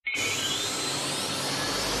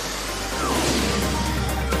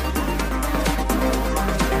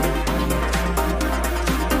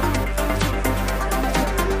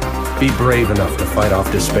Be brave enough to fight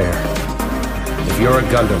off despair. If you're a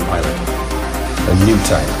Gundam pilot, a new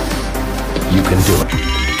type, you can do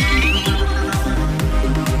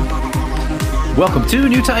it. Welcome to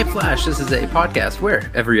New Type Flash. This is a podcast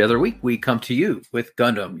where every other week we come to you with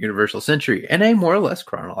Gundam Universal Century in a more or less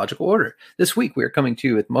chronological order. This week we are coming to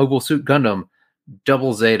you with Mobile Suit Gundam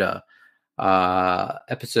Double Zeta,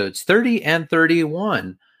 episodes 30 and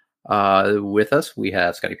 31. With us, we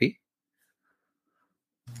have Scotty P.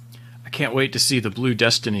 I can't wait to see the Blue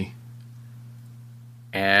Destiny.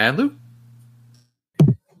 And Luke.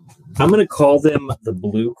 I'm going to call them the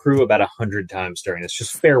Blue Crew about 100 times during this.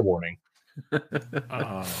 Just fair warning. Oh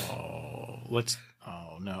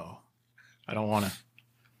no. I don't want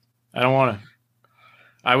to.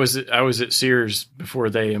 I was at Sears before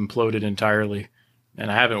they imploded entirely,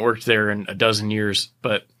 and I haven't worked there in a dozen years,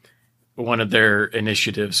 but one of their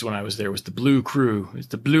initiatives when I was there was the Blue Crew. It's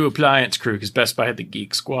the Blue Appliance Crew, because Best Buy had the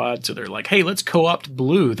Geek Squad, so they're like, hey, let's co-opt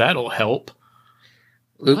Blue. That'll help.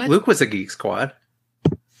 Luke was a Geek Squad.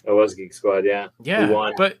 It was Geek Squad, yeah. Yeah, we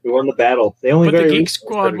won the battle. But the Geek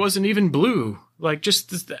Squad wasn't even blue. Like,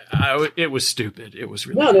 it was stupid. It was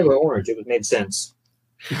really no, they were orange. It made sense.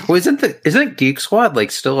 Well, isn't Geek Squad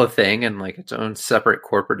like still a thing and like its own separate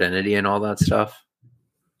corporate entity and all that stuff?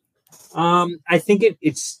 I think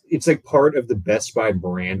it's like part of the Best Buy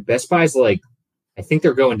brand. Best Buy's like, I think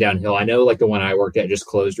they're going downhill. I know like the one I worked at just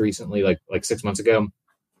closed recently, like 6 months ago,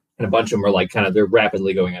 and a bunch of them are like they're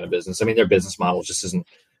rapidly going out of business. I mean, their business model just isn't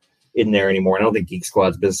in there anymore. I don't think Geek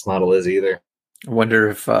Squad's business model is either. I wonder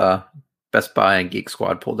if Best Buy and Geek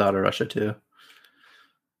Squad pulled out of Russia too.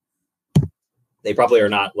 They probably are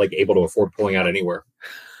not like able to afford pulling out anywhere.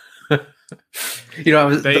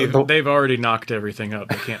 They've already knocked everything up.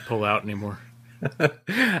 They can't pull out anymore.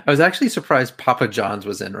 I was actually surprised Papa John's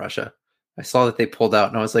was in Russia. I saw that they pulled out,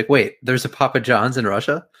 and I was like, "Wait, there's a Papa John's in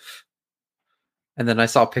Russia?" And then I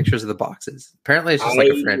saw pictures of the boxes. Apparently, it's just like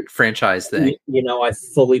a franchise thing. I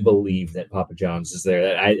fully believe that Papa John's is there.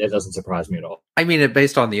 That doesn't surprise me at all. I mean, it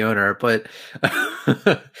based on the owner, but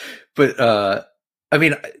I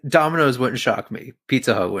mean, Domino's wouldn't shock me.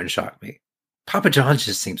 Pizza Hut wouldn't shock me. Papa John's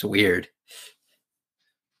just seems weird.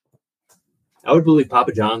 I would believe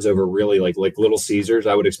Papa John's over really like Little Caesars.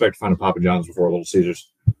 I would expect to find a Papa John's before Little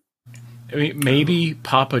Caesars. I mean, maybe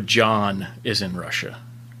Papa John is in Russia.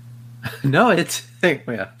 No,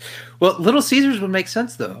 yeah. Well, Little Caesars would make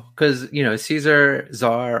sense though, because Caesar,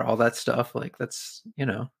 Tsar, all that stuff. Like that's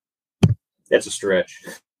That's a stretch.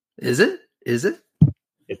 Is it?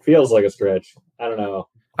 It feels like a stretch. I don't know.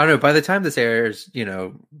 By the time this airs,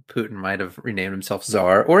 Putin might have renamed himself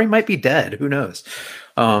Tsar, or he might be dead. Who knows?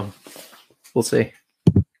 We'll see.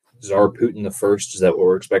 Tsar Putin the First. Is that what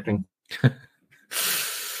we're expecting?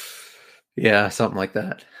 Yeah, something like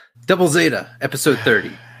that. Double Zeta, episode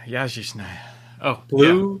 30.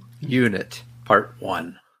 Blue Unit, part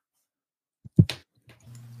 1.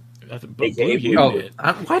 Blue Unit.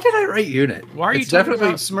 Why did I write unit? Why are you talking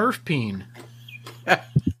about Smurf Peen?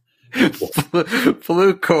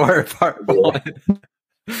 Blue Corps, part 1.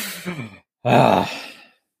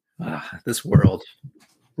 This world.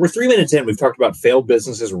 We're 3 minutes in. We've talked about failed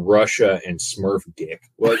businesses, Russia, and Smurf Dick.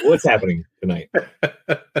 What's happening tonight?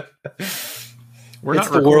 We're not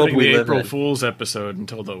recording the April Fool's episode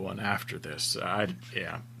until the one after this.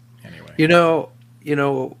 Anyway.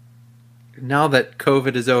 Now that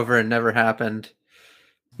COVID is over and never happened,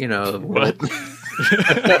 what?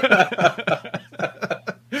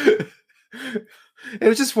 It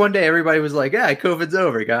was just one day everybody was like, yeah, COVID's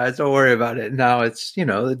over, guys. Don't worry about it. Now it's,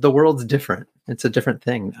 the world's different. It's a different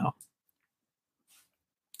thing now.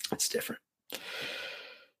 It's different.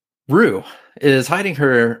 Rue is hiding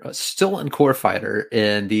her Stilton core fighter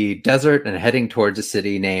in the desert and heading towards a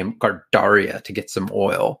city named Gardaria to get some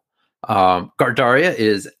oil. Gardaria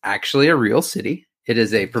is actually a real city. It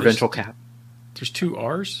is a provincial cap. There's 2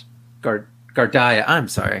 R's? Gardaia. I'm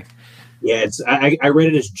sorry. Yeah, I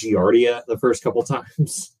read it as Giardia the first couple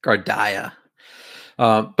times. Gardaia.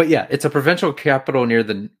 But yeah, it's a provincial capital near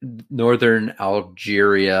the northern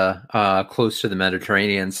Algeria, close to the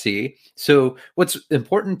Mediterranean Sea. So what's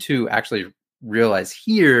important to actually realize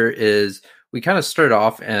here is we kind of start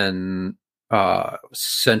off in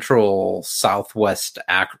central southwest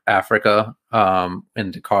Africa,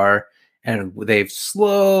 in Dakar, and they've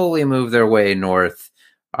slowly moved their way north.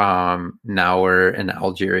 Now we're in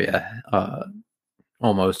Algeria,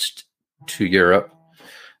 almost to Europe.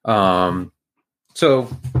 So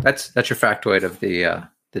that's your factoid of the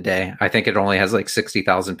day. I think it only has like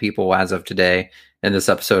 60,000 people as of today. In this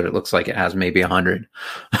episode, it looks like it has maybe 100,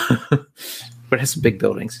 but it has some big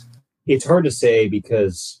buildings. It's hard to say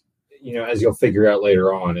because as you'll figure out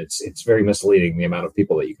later on, it's very misleading the amount of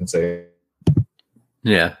people that you can say.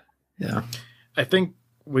 Yeah. I think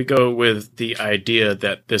we go with the idea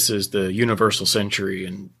that this is the universal century,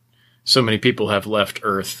 and so many people have left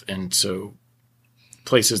Earth, and so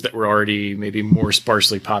places that were already maybe more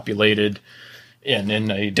sparsely populated and in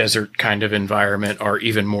a desert kind of environment are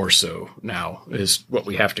even more so now, is what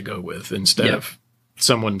we have to go with, instead of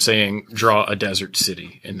someone saying, draw a desert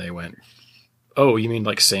city. And they went, oh, you mean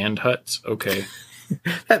like sand huts? Okay.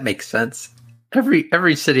 That makes sense.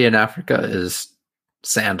 Every city in Africa is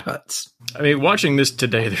sand huts. I mean, watching this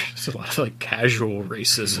today, there's a lot of like casual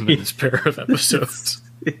racism in this pair of episodes.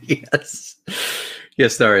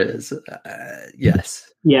 Yes, there is. Yes.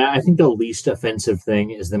 Yeah, I think the least offensive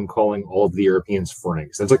thing is them calling all of the Europeans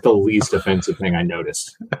Franks. That's like the least offensive thing I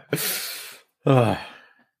noticed.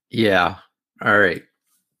 Yeah. All right.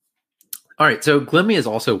 So Glimmy is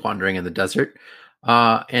also wandering in the desert,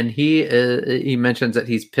 and he mentions that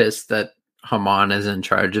he's pissed that Haman is in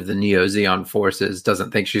charge of the Neo-Zeon forces,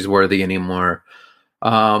 doesn't think she's worthy anymore.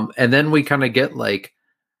 And then we kind of get like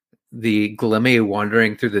the Glimmy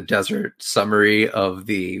wandering through the desert summary of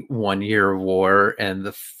the 1 year war and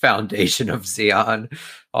the foundation of Zeon.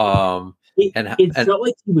 It felt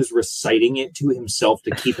like he was reciting it to himself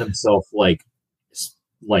to keep himself like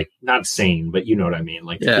not sane, but you know what I mean?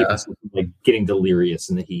 Like, to keep himself, like getting delirious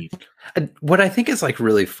in the heat. And what I think is like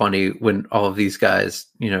really funny when all of these guys,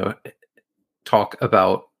 talk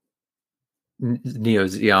about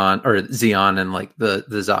Neo-Zeon or Zeon and like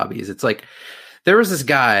the zombies. It's like, there was this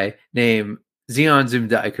guy named Zeon Zum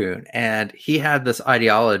Daikun, and he had this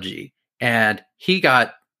ideology, and he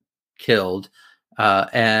got killed,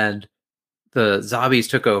 and the zombies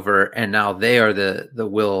took over, and now they are the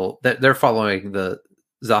will that they're following the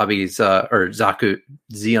zombies or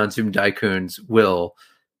Zeon Zum Daikun's will,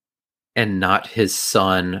 and not his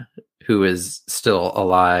son, who is still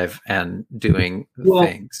alive and doing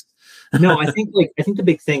things. No, I think the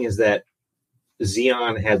big thing is that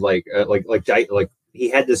Zeon had he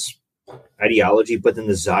had this ideology, but then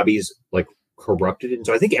the zombies like corrupted it. And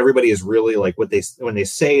so I think everybody is really like when they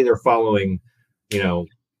say they're following, the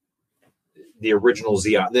original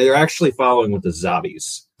Zeon, they're actually following what the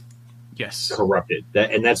zombies corrupted.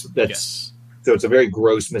 That's yes. So it's a very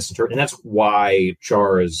gross misinterpretation, and that's why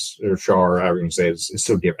Char, however you say, is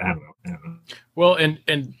so different. I don't know. Well,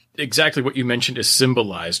 and exactly what you mentioned is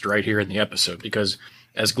symbolized right here in the episode, because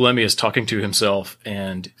as Glemmy is talking to himself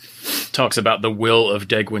and talks about the will of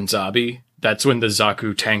Degwin Zabi, that's when the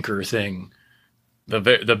Zaku tanker thing,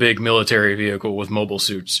 the big military vehicle with mobile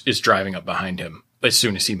suits, is driving up behind him as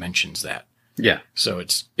soon as he mentions that. Yeah. So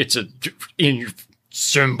it's in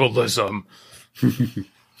symbolism.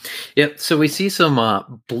 Yep. So we see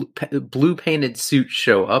some blue painted suits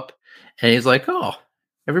show up, and he's like, "Oh,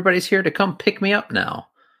 everybody's here to come pick me up now."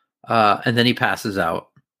 And then he passes out.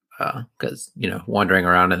 Because wandering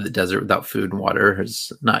around in the desert without food and water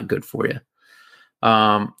is not good for you.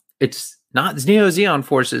 It's not Neo-Zeon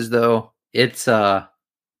forces though. It's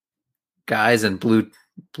guys in blue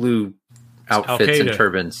outfits and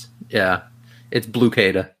turbans. Yeah, it's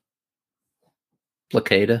Blue-Qaeda.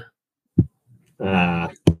 Blue-Qaeda.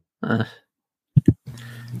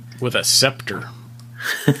 With a scepter.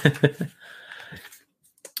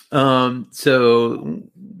 So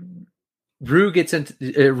Rue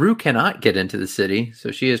cannot get into the city, so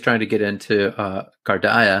she is trying to get into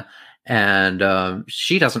Cardia, and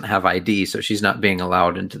she doesn't have ID, so she's not being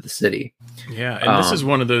allowed into the city. Yeah, and this is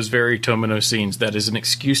one of those very Tomino scenes that is an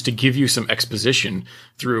excuse to give you some exposition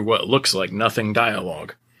through what looks like nothing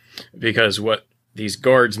dialogue. Because what these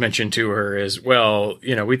guards mention to her is, well,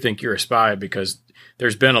 we think you're a spy because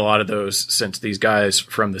there's been a lot of those since these guys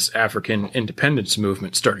from this African independence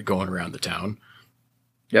movement started going around the town.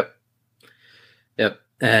 Yep.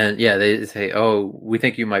 And yeah, they say, oh, we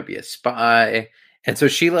think you might be a spy. And so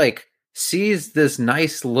she like sees this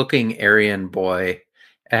nice looking Aryan boy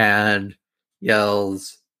and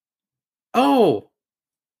yells, "Oh,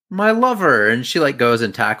 my lover." And she like goes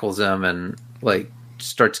and tackles him and like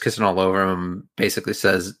starts kissing all over him, basically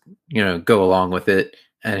says, go along with it.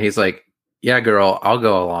 And he's like, "Yeah, girl, I'll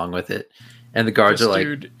go along with it." And the guards are like,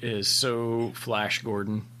 "This dude is so Flash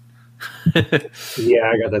Gordon." Yeah,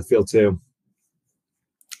 I got that feel too.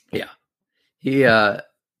 Yeah.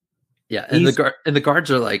 And the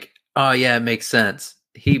guards are like, "Oh yeah, it makes sense.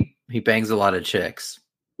 He bangs a lot of chicks."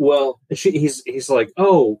 Well, he's like,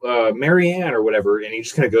 "Oh, Marianne or whatever," and he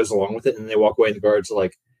just kind of goes along with it. And they walk away, and the guards are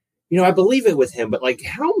like, "I believe it with him, but like,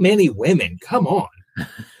 how many women? Come on."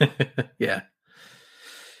 Yeah.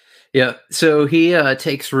 Yeah, so he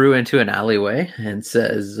takes Rue into an alleyway and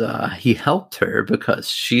says he helped her because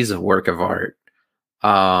she's a work of art.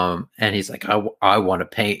 And he's like, I want to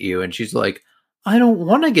paint you. And she's like, I don't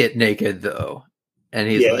want to get naked, though. And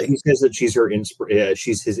he's like... He says that she's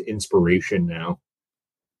she's his inspiration now.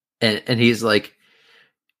 And he's like,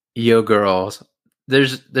 yo, girls,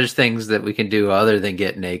 there's things that we can do other than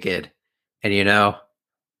get naked. And, you know,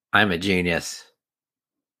 I'm a genius.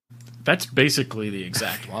 That's basically the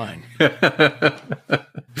exact line.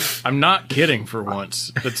 I'm not kidding for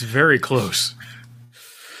once. That's very close.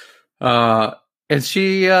 And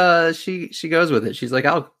she goes with it. She's like,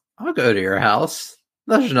 I'll go to your house.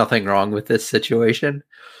 There's nothing wrong with this situation.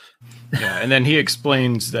 Yeah, and then he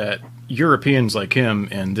explains that Europeans like him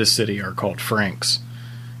in this city are called Franks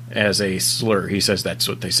as a slur. He says that's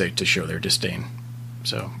what they say to show their disdain.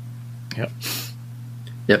 So, yep.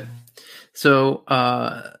 So,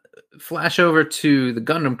 flash over to the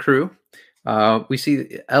Gundam crew. We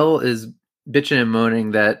see L is bitching and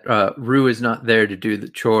moaning that Rue is not there to do the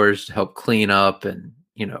chores to help clean up and,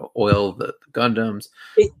 you know, oil the Gundams.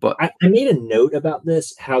 But I made a note about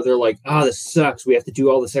this, how they're like, this sucks. We have to do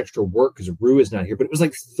all this extra work because Rue is not here. But it was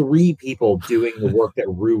like 3 people doing the work that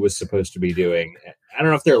Rue was supposed to be doing. I don't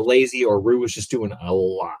know if they're lazy or Rue was just doing a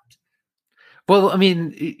lot. Well, I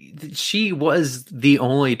mean, she was the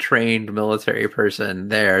only trained military person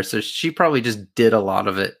there, so she probably just did a lot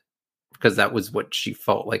of it because that was what she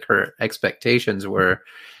felt like her expectations were.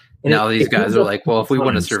 And now these guys are like, well, if we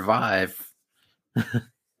want to survive.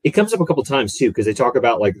 It comes up a couple times, too, because they talk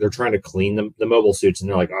about, like, they're trying to clean the mobile suits, and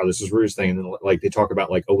they're like, oh, this is Rue's thing. And then, like, they talk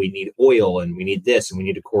about, like, oh, we need oil, and we need this, and we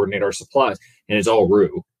need to coordinate our supplies. And it's all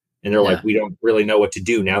Rue. And they're like, we don't really know what to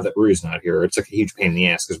do now that Rue's not here. It's like a huge pain in the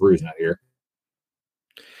ass because Rue's not here.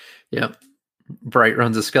 Yeah. Bright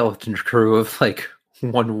runs a skeleton crew of like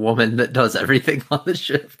one woman that does everything on the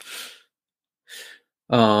ship.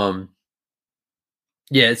 Yeah,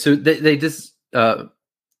 so they just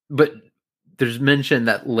but there's mention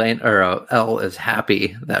that L is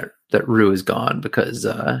happy that Rue is gone because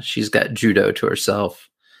she's got judo to herself.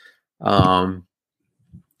 Yeah,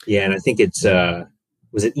 and I think it's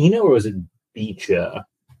was it Ino or was it Beecha?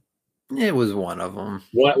 It was one of them.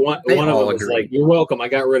 One of them was like, "You're welcome. I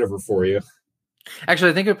got rid of her for you."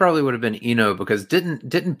 Actually, I think it probably would have been Ino because didn't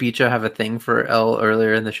Beecha have a thing for L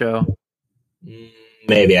earlier in the show?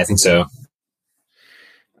 Maybe, I think so.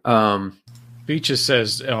 Beecha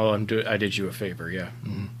says, "Oh, I did you a favor." Yeah.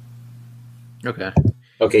 Mm-hmm.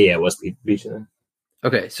 Okay, yeah, it was Beecha then.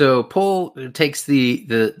 Okay, so Pol takes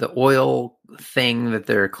the oil thing that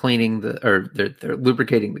they're cleaning they're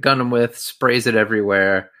lubricating the Gundam with, sprays it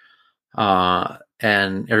everywhere.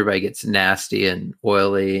 And everybody gets nasty and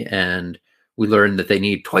oily, and we learn that they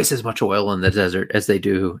need twice as much oil in the desert as they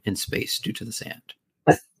do in space due to the sand.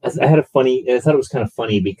 I thought it was kind of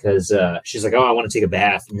funny because she's like, oh, I want to take a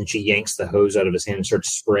bath, and then she yanks the hose out of his hand and starts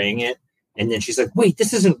spraying it, and then she's like, wait,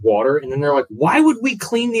 this isn't water, and then they're like, why would we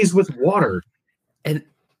clean these with water? And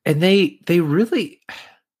they really,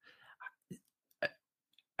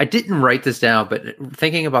 I didn't write this down, but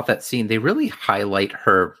thinking about that scene, they really highlight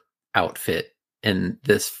her outfit in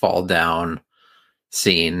this fall down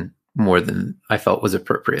scene more than I felt was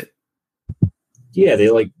appropriate. Yeah, they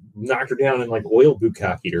like knocked her down and like oil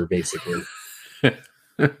bukkakied her basically. It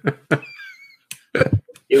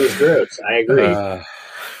was gross. I agree.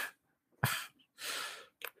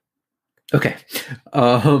 Okay.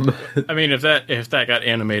 I mean, if that got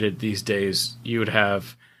animated these days, you would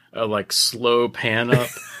have a like slow pan up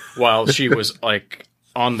while she was like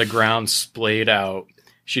on the ground splayed out.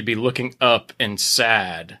 She'd be looking up and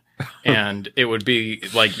sad, and it would be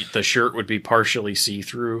like the shirt would be partially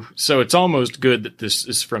see-through. So it's almost good that this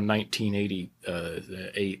is from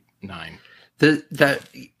 1988, 9.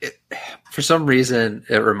 For some reason,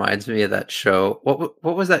 it reminds me of that show.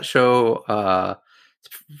 What was that show?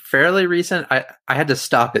 Fairly recent. I had to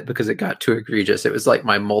stop it because it got too egregious. It was like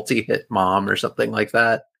My Multi-Hit Mom or something like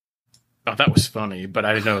that. Oh, that was funny, but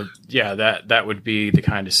I didn't know. Yeah, that would be the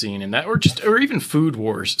kind of scene in that, or even Food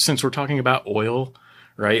Wars. Since we're talking about oil,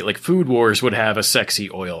 right? Like Food Wars would have a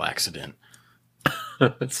sexy oil accident.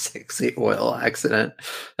 Sexy oil accident.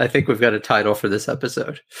 I think we've got a title for this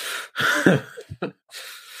episode.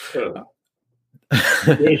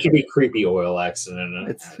 It should be creepy oil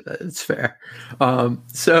accident. It's fair.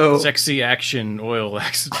 So sexy action oil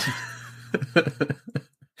accident.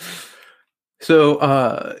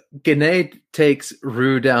 So Gane takes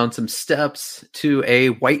Rue down some steps to a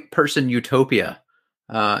white person utopia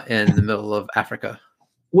in the middle of Africa.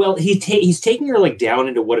 Well, he's taking her like down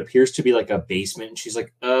into what appears to be like a basement, and she's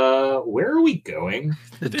like, where are we going?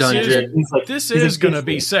 The This dungeon. He's like, This he's is like, going to "Just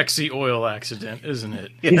be wait." sexy oil accident, isn't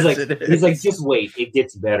it? Yes, He's like, it he's like, is. just wait, it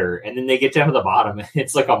gets better. And then they get down to the bottom, and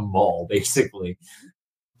it's like a mall, basically.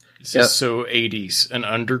 This Yep. is so 80s, an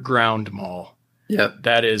underground mall. Yep.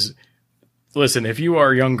 That is, listen, if you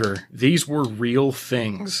are younger, these were real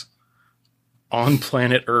things on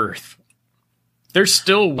planet Earth. There's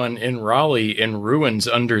still one in Raleigh in ruins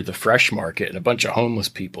under the Fresh Market, and a bunch of homeless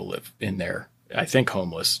people live in there. I think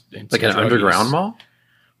homeless. Like an underground mall?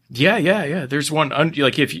 Yeah. There's one,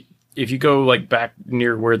 like if you go like back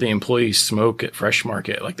near where the employees smoke at Fresh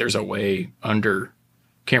Market, like there's a way under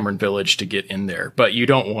Cameron Village to get in there, but you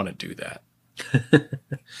don't want to do that.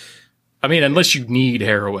 I mean, unless you need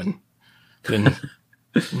heroin, then,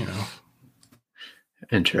 you know.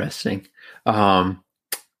 Interesting.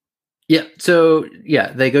 Yeah. So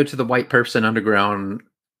yeah, they go to the White Person Underground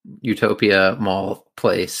Utopia Mall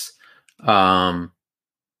place, and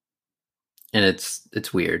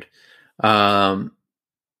it's weird. Then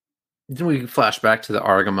we flash back to the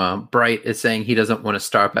Argama. Bright is saying he doesn't want to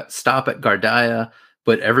stop at Gardia,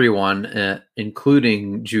 but everyone,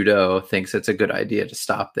 including Judo, thinks it's a good idea to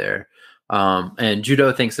stop there. And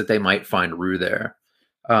Judo thinks that they might find Rue there.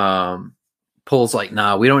 Pole's like,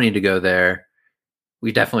 nah, we don't need to go there.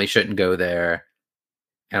 We definitely shouldn't go there.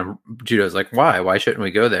 And Judo's like, why? Why shouldn't we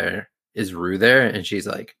go there? Is Rue there? And she's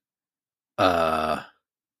like,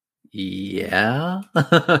 yeah.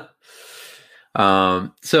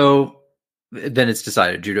 So then it's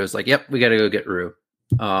decided. Judo's like, yep, we got to go get Rue.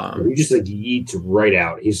 He just like yeets right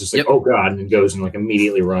out. He's just like, Yep. oh God, and then goes and like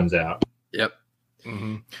immediately runs out. Yep.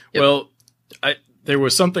 Mm-hmm. Yep. Well, there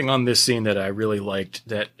was something on this scene that I really liked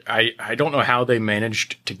that I don't know how they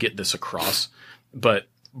managed to get this across, but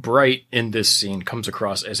Bright in this scene comes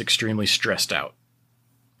across as extremely stressed out.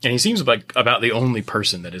 And he seems like about the only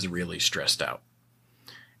person that is really stressed out.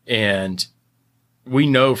 And we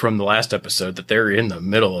know from the last episode that they're in the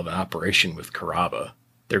middle of an operation with Karaba.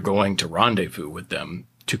 They're going to rendezvous with them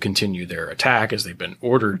to continue their attack as they've been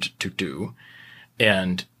ordered to do.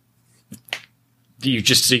 And you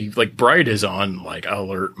just see like Bright is on like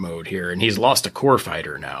alert mode here, and he's lost a core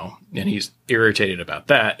fighter now, and he's irritated about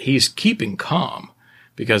that. He's keeping calm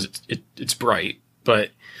because it's Bright,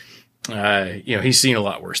 but he's seen a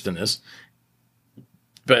lot worse than this.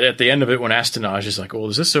 But at the end of it, when Astanage is like, well,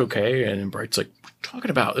 is this okay? And Bright's like, what are you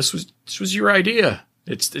talking about? This was your idea.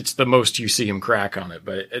 It's the most you see him crack on it,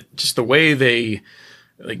 but just the way they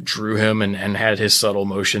like drew him and had his subtle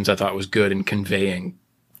motions, I thought was good in conveying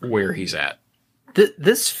where he's at.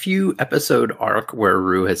 This few episode arc where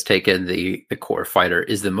Rue has taken the core fighter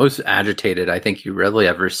is the most agitated I think you rarely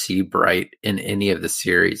ever see Bright in any of the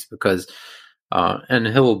series, because and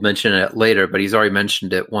he'll mention it later, but he's already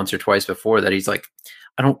mentioned it once or twice before that he's like,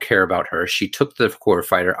 I don't care about her. She took the core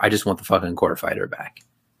fighter. I just want the fucking core fighter back.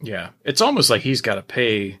 Yeah. It's almost like he's got to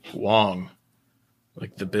pay Wong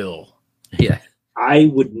like the bill. Yeah.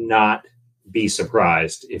 I would not be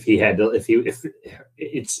surprised if he had to, if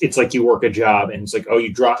it's like you work a job and it's like, oh,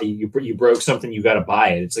 you broke something, you got to buy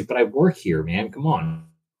it. It's like, but I work here, man. Come on.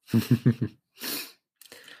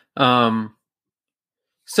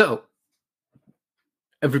 So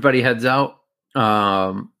everybody heads out.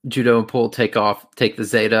 Judo and Pole take the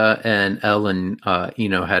Zeta, and Elle and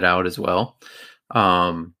Eno head out as well.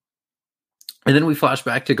 And then we flash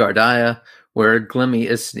back to Gardia, where Glimmy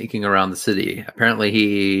is sneaking around the city. Apparently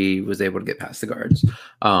he was able to get past the guards.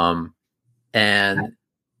 And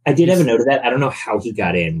I did have a note of that. I don't know how he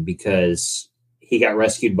got in, because he got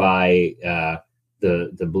rescued by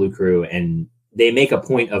the Blue Crew, and they make a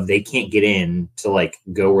point of they can't get in to like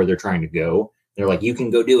go where they're trying to go. They're like, you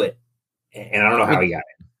can go do it. And I don't know how he got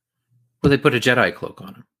in. well, they put a Jedi cloak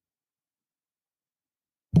on him.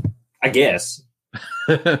 I guess.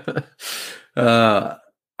 All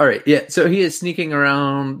right. Yeah. So he is sneaking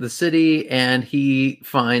around the city, and he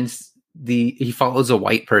follows a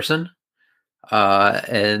white person,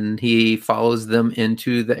 and he follows them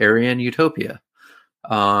into the Aryan Utopia.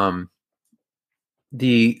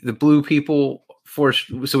 The blue people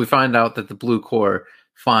so we find out that the Blue Corps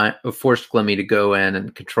forced Glimmy to go in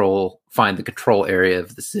and find the control area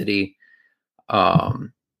of the city.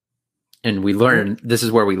 And we learn, this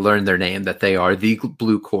is where we learn their name, that they are the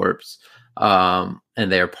Blue Corps. And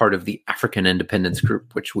they are part of the African Independence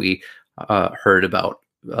Group, which we heard about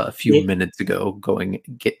a few minutes ago,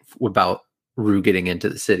 about Rue getting into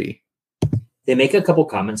the city. They make a couple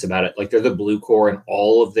comments about it. Like, they're the Blue Corps, and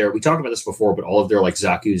all of their, we talked about this before, but all of their like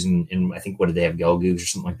Zaku's and I think, what did they have? Gelgoos or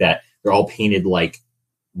something like that. They're all painted like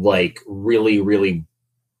really, really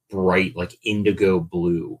bright, like indigo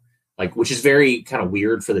blue, like, which is very kind of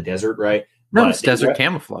weird for the desert, right? No, But it's desert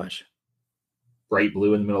camouflage. bright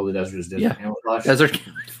blue in the middle of the desert is desert camouflage. Desert.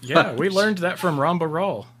 Yeah, we learned that from Ramba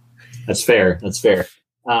Ral. That's fair.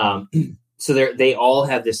 So they all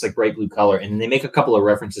have this like bright blue color, and they make a couple of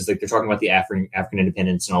references, like they're talking about the African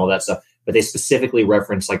independence and all that stuff, but they specifically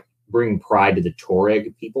reference like bringing pride to the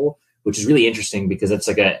Tuareg people, which is really interesting because it's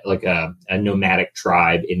like a nomadic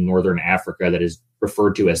tribe in northern Africa that is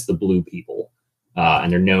referred to as the blue people,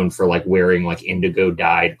 and they're known for like wearing like indigo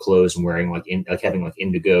dyed clothes and wearing like having like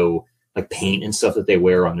indigo like paint and stuff that they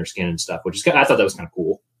wear on their skin and stuff, which is I thought that was kind of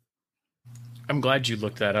cool. I'm glad you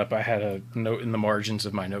looked that up. I had a note in the margins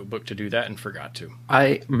of my notebook to do that and forgot to.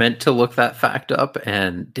 I meant to look that fact up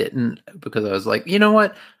and didn't because I was like, you know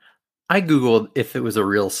what? I Googled if it was a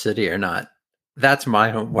real city or not. That's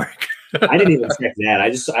my homework. I didn't even check that.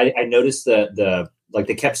 I noticed the like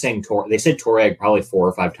they kept saying they said Tuareg probably 4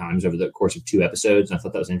 or 5 times over the course of 2 episodes. And I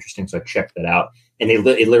thought that was interesting. So I checked that out, and it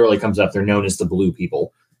literally comes up. They're known as the blue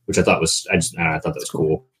people, which I thought was, I thought that was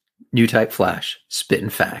cool. New type Flash, spitting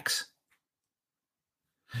facts.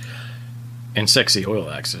 And sexy oil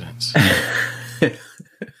accidents.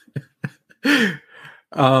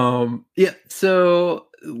 Yeah. So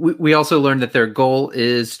we also learned that their goal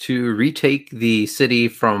is to retake the city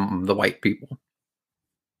from the white people,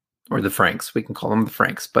 or the Franks. We can call them the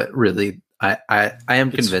Franks, but really, I am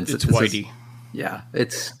convinced it's Whitey. Yeah,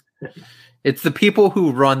 it's the people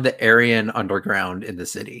who run the Aryan underground in the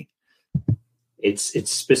city. It's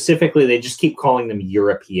specifically, they just keep calling them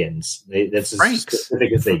Europeans. That's as Franks.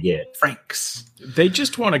 specific as they get. Franks. They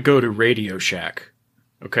just want to go to Radio Shack.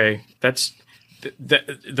 Okay, that's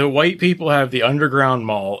the white people have the underground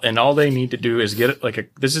mall, and all they need to do is get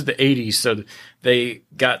it this is the 80s, so they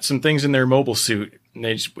got some things in their mobile suit,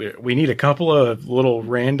 and we need a couple of little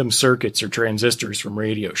random circuits or transistors from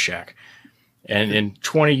Radio Shack. And in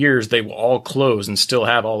 20 years, they will all close and still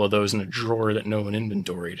have all of those in a drawer that no one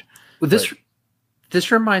inventoried. Well, this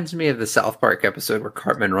reminds me of the South Park episode where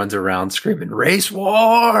Cartman runs around screaming "Race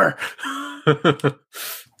War."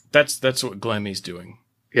 That's what Glemmy's doing.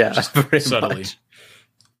 Yeah, just pretty subtly. much.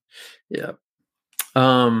 Yeah.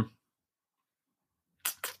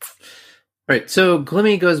 Right. So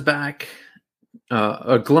Glimmy goes back.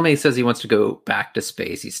 Glimmy says he wants to go back to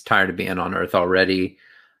space. He's tired of being on Earth already.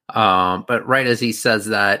 But right as he says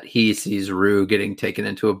that, he sees Rue getting taken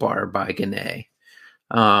into a bar by Gane.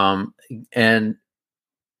 And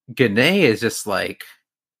Gane is just like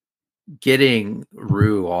getting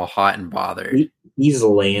Rue all hot and bothered. He's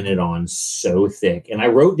laying it on so thick. And I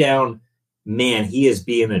wrote down, man, he is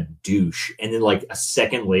being a douche. And then like a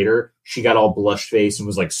second later, she got all blush face and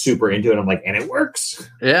was like super into it. I'm like, and it works.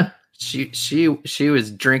 Yeah. She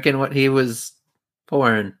was drinking what he was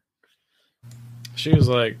pouring. She was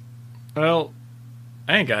like, well,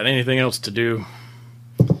 I ain't got anything else to do.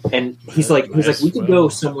 And he's like, we could go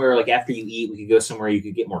somewhere, like after you eat, we could go somewhere you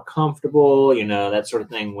could get more comfortable, that sort of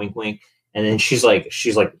thing. Wink, wink. And then she's like,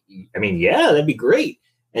 I mean, yeah, that'd be great.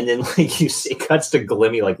 And then like it cuts to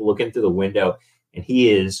Glimmy like looking through the window, and he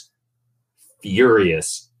is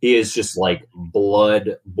furious. He is just like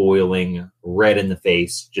blood boiling, red in the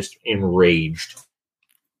face, just enraged.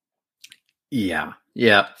 Yeah.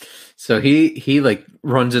 So he like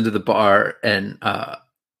runs into the bar and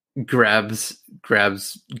grabs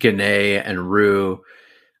Gane and Rue,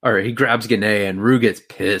 or he grabs Gane and Rue gets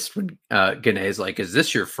pissed when Gane's like, "Is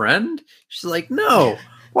this your friend?" She's like, "No.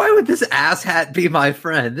 Why would this asshat be my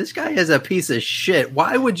friend? This guy is a piece of shit.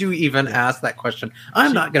 Why would you even ask that question?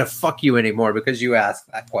 I'm not going to fuck you anymore because you asked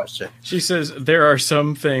that question." She says, there are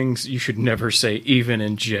some things you should never say, even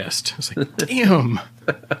in jest. I was like, damn.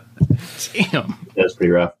 Damn. That's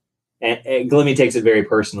pretty rough. And Glimmy takes it very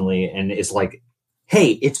personally and is like,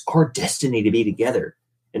 hey, it's our destiny to be together.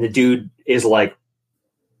 And the dude is like,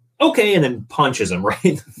 okay, and then punches him right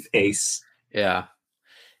in the face. Yeah.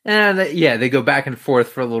 And they go back and forth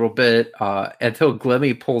for a little bit until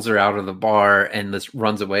Glimmy pulls her out of the bar and just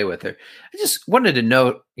runs away with her. I just wanted to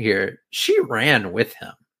note here, she ran with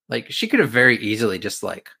him. Like, she could have very easily just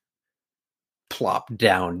like plopped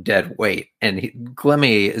down dead weight. And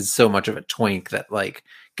Glimmy is so much of a twink that like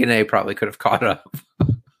Gane probably could have caught up.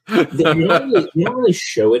 They don't really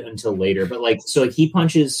show it until later, but he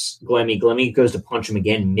punches Glimmy. Glimmy goes to punch him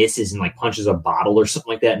again, misses, and like punches a bottle or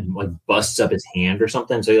something like that, and like busts up his hand or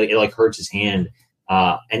something. So it hurts his hand.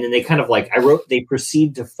 And then they kind of they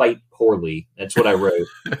proceed to fight poorly. That's what I wrote.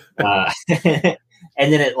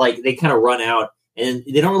 And then they kind of run out, and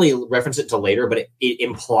they don't really reference it till later, but it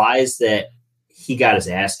implies that he got his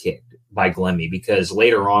ass kicked by Glimmy, because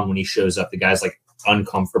later on when he shows up, the guy's like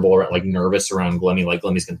uncomfortable or like nervous around Glimmy, like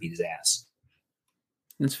Glimmy's gonna beat his ass.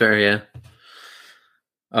 That's fair, yeah.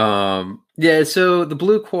 Yeah, so the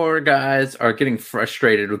Blue Corps guys are getting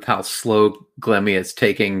frustrated with how slow Glemmy is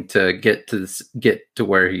taking to get to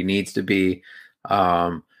where he needs to be.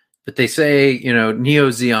 But they say, Neo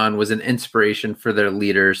Zeon was an inspiration for their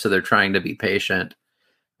leader, so they're trying to be patient.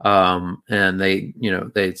 And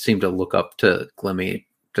they seem to look up to Glemmy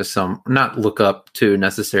not look up to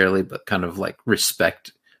necessarily, but kind of like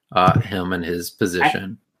respect him and his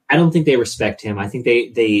position. I don't think they respect him. I think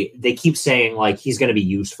they keep saying like he's going to be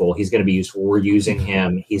useful. He's going to be useful. We're using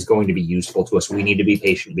him. He's going to be useful to us. We need to be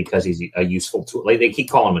patient because he's a useful tool. Like they keep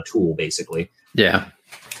calling him a tool, basically. Yeah.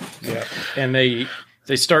 And they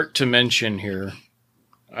start to mention here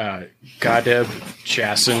Gadeb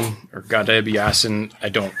Yasin or Gadeb Yasin. I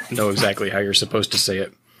don't know exactly how you're supposed to say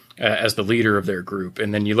it as the leader of their group.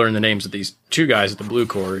 And then you learn the names of these two guys at the Blue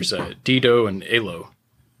Corps, Dido and Elo.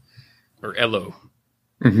 Or Elo.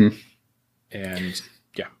 Mm-hmm. And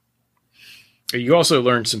yeah, you also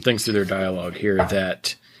learned some things through their dialogue here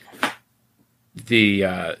that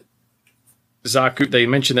the Zaku, they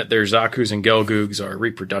mentioned that their Zakus and Gelgoogs are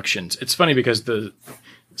reproductions. It's funny because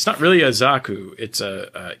it's not really a Zaku, it's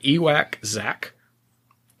a Ewak Zak.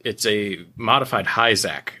 It's a modified high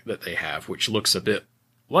Zak that they have, which looks a bit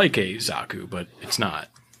like a Zaku, but it's not.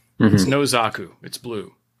 Mm-hmm. It's no Zaku, it's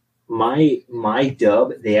blue. My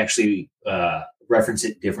dub, they actually reference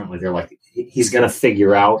it differently. They're like, he's going to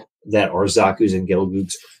figure out that our Zakus and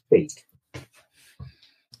Gelgoogs are fake.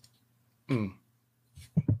 Mm.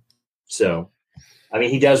 So, I mean,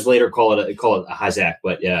 he does later call it a Hizak,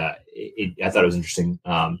 but I thought it was interesting.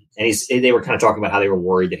 And they were kind of talking about how they were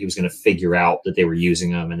worried that he was going to figure out that they were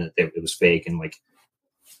using them and that it was fake. And like,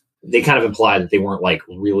 they kind of implied that they weren't like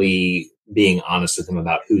really being honest with him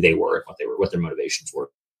about who they were and what their motivations were.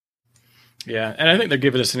 Yeah, and I think they're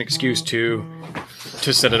giving us an excuse to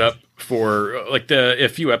set it up for like a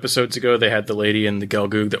few episodes ago they had the lady in the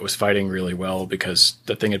Gelgoog that was fighting really well because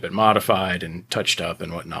the thing had been modified and touched up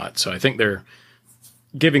and whatnot. So I think they're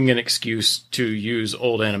giving an excuse to use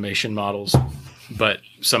old animation models, but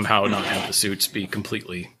somehow not have the suits be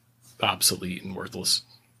completely obsolete and worthless.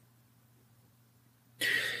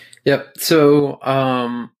 Yep. So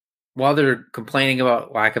while they're complaining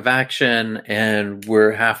about lack of action and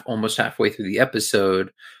we're almost halfway through the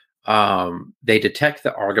episode, they detect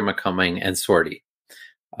the Argama coming and Sortie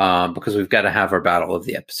because we've got to have our battle of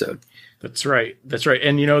the episode. That's right.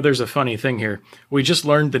 And there's a funny thing here. We just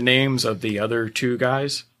learned the names of the other two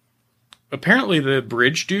guys. Apparently the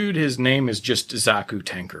bridge dude, his name is just Zaku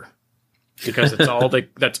Tanker because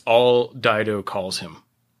that's all Dido calls him.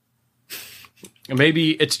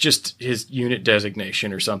 Maybe it's just his unit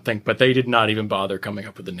designation or something, but they did not even bother coming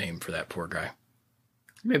up with a name for that poor guy.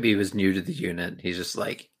 Maybe he was new to the unit. He's just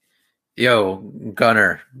like, yo,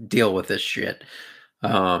 Gunner, deal with this shit.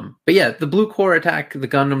 But yeah, the Blue Corps attack the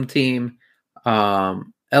Gundam team.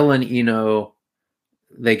 El and Eno,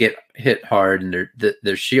 they get hit hard and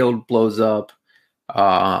their shield blows up.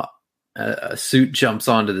 A suit jumps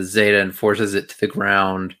onto the Zeta and forces it to the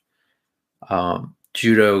ground.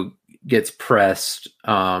 Judo gets pressed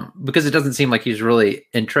because it doesn't seem like he's really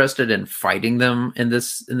interested in fighting them in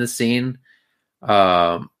this scene.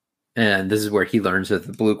 And this is where he learns that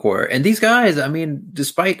the Blue Corps and these guys, I mean,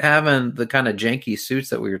 despite having the kind of janky suits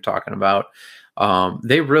that we were talking about,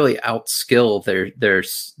 they really outskill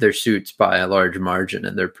their suits by a large margin,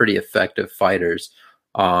 and they're pretty effective fighters.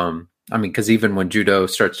 I mean, because even when Judo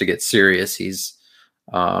starts to get serious, he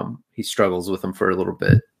struggles with them for a little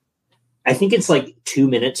bit. I think it's like 2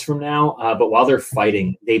 minutes from now, but while they're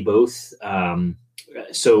fighting, they both.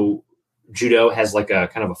 So Judo has like a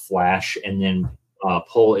kind of a flash, and then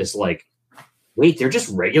Pull is like, "Wait, they're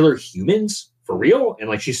just regular humans for real?" And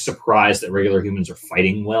like she's surprised that regular humans are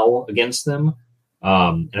fighting well against them.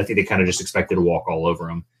 And I think they kind of just expected to walk all over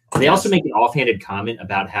them. And they also make an offhanded comment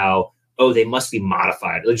about how, oh, they must be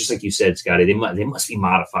modified, just like you said, Scotty. They must be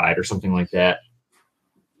modified or something like that.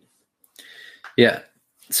 Yeah.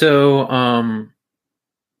 So,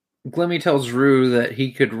 Glemmy tells Rue that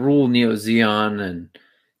he could rule Neo Zeon and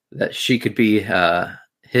that she could be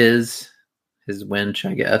his wench,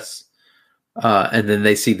 I guess. And then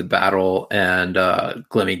they see the battle, and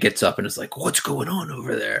Glemmy gets up and is like, "What's going on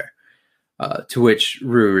over there?" To which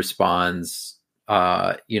Rue responds,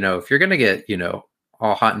 if you're going to get,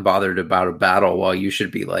 all hot and bothered about a battle while you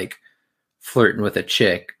should be like flirting with a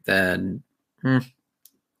chick, then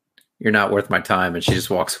you're not worth my time. And she just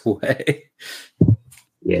walks away.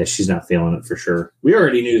 Yeah, she's not feeling it for sure. We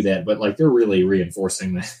already knew that, but like they're really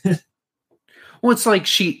reinforcing that. Well,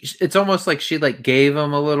 it's almost like she like gave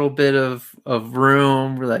him a little bit of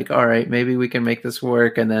room. We're like, all right, maybe we can make this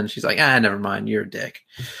work. And then she's like, never mind. You're a dick.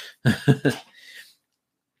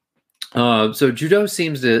 So Judo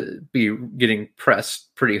seems to be getting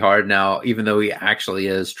pressed pretty hard now, even though he actually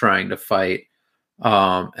is trying to fight.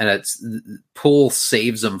 And it's Pool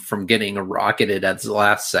saves him from getting rocketed at the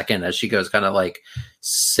last second as she goes kind of like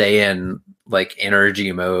Saiyan like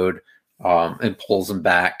energy mode, and pulls him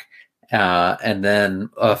back. And then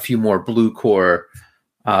a few more Blue Corps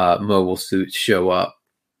mobile suits show up.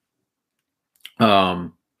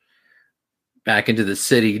 Back into the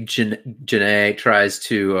city, Gane tries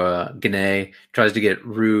to get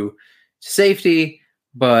Rue to safety,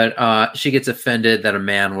 but she gets offended that a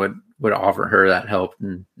man would offer her that help,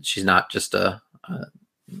 and she's not just a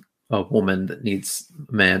woman that needs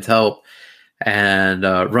a man's help, and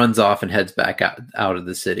runs off and heads back out of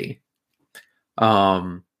the city.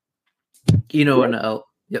 Yep.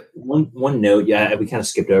 One note, yeah, we kind of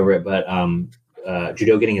skipped over it, but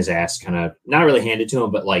Judo getting his ass kind of not really handed to him,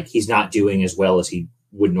 but like he's not doing as well as he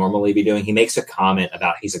would normally be doing. He makes a comment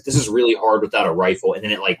about, he's like, this is really hard without a rifle, and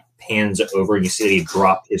then it like pans over and you see that he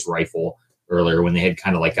dropped his rifle earlier when they had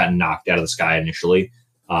kind of like gotten knocked out of the sky initially.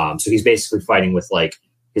 So he's basically fighting with like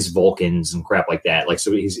his Vulcans and crap like that. Like,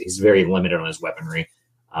 so he's very limited on his weaponry.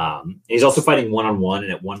 And he's also fighting one-on-one,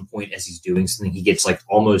 and at one point as he's doing something, he gets like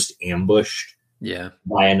almost ambushed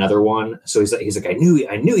by another one. So he's like, I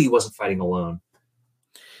knew he wasn't fighting alone.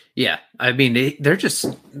 Yeah, I mean, they're just,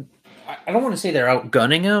 I don't want to say they're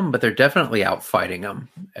outgunning him, but they're definitely outfighting him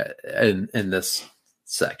in this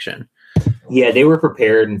section. Yeah, they were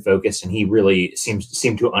prepared and focused, and he really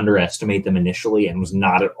seemed to underestimate them initially and was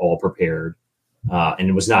not at all prepared,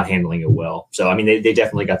 and was not handling it well. So, I mean, they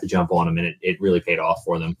definitely got the jump on him, and it really paid off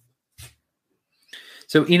for them.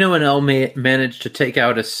 So Ino and El managed to take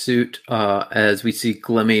out a suit as we see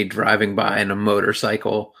Glimmy driving by in a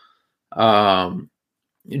motorcycle.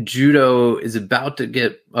 Judo is about to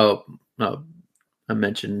get I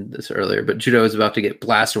mentioned this earlier, but Judo is about to get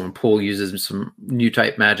blasted when Pool uses some new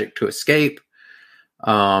type magic to escape.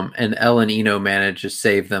 And El and Ino manage to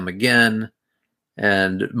save them again.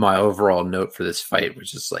 And my overall note for this fight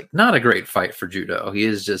was just like, not a great fight for Judo. He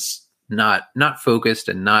is just not focused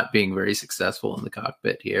and not being very successful in the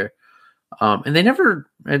cockpit here. And they never,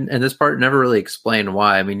 and this part never really explained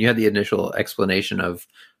why. I mean, you had the initial explanation of,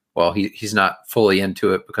 well, he's not fully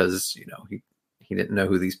into it because, he didn't know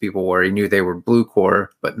who these people were. He knew they were Blue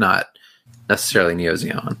Corps, but not necessarily Neo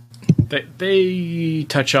Zeon. They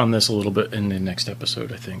touch on this a little bit in the next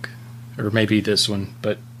episode, I think. Or maybe this one,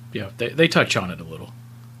 but yeah, they touch on it a little.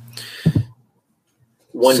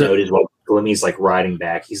 One note is while Glimmy's like riding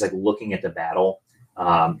back, he's like looking at the battle,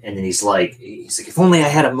 and then he's like, if only I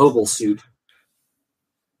had a mobile suit.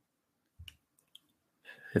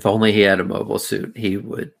 If only he had a mobile suit, he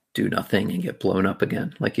would do nothing and get blown up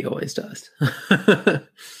again, like he always does.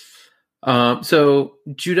 So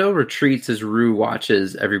Judo retreats as Rue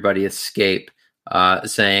watches everybody escape,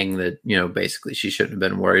 saying that, basically she shouldn't have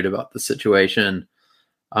been worried about the situation.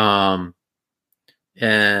 And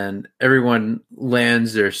everyone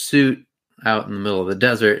lands their suit out in the middle of the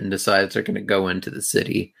desert and decides they're going to go into the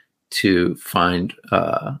city to find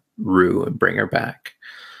Rue and bring her back.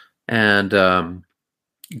 And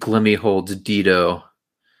Glimmy holds Dido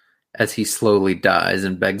as he slowly dies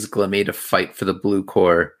and begs Glimmy to fight for the Blue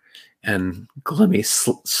Corps. And Glimmy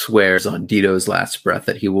swears on Dido's last breath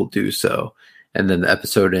that he will do so. And then the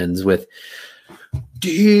episode ends with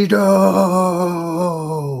Dido.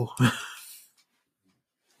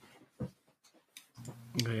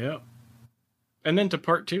 Yeah. And then to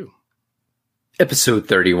part 2. Episode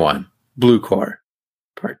 31, Blue Corps,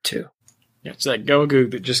 part 2. Yeah, it's that Gogu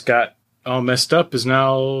that just got all messed up is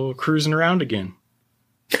now cruising around again.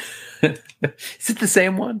 Is it the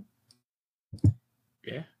same one?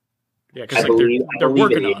 Yeah, because they're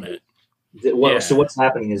working on it. So what's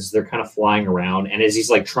happening is they're kind of flying around, and as he's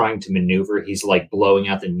like trying to maneuver, he's like blowing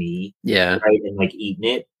out the knee, right, and like eating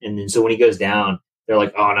it. And then so when he goes down, they're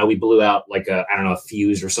like, "Oh no, we blew out like a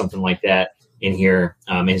fuse or something like that in here."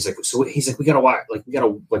 And he's like, "We gotta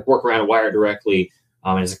work around a wire directly."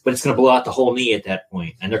 And he's like, "But it's gonna blow out the whole knee at that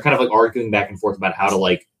point." And they're kind of like arguing back and forth about how to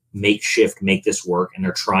like make this work, and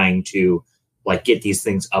they're trying to like get these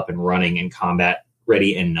things up and running and combat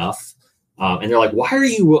ready enough. And they're like, why are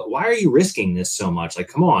you risking this so much? Like,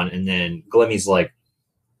 come on. And then Glimmy's like,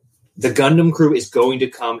 the Gundam crew is going to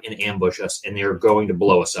come and ambush us, and they're going to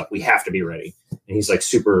blow us up. We have to be ready. And he's like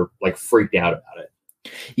super like freaked out about it.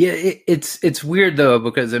 Yeah, it's weird though,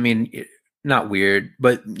 because I mean, not weird,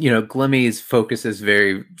 but Glimmy's focus is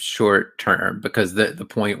very short term, because the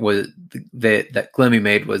point was that Glimmy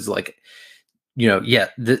made was like,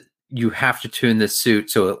 you have to tune this suit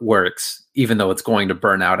so it works, even though it's going to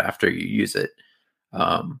burn out after you use it.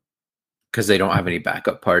 because they don't have any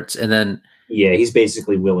backup parts. And then Yeah, he's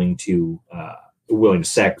basically willing to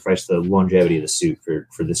sacrifice the longevity of the suit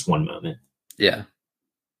for this one moment. yeah.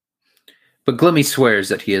 But Glimmy swears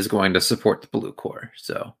that he is going to support the Blue Corps,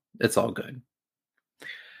 so it's all good.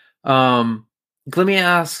 Glimmy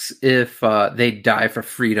asks if they die for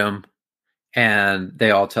freedom, and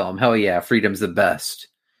they all tell him, hell yeah, freedom's the best.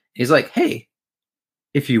 He's like, hey,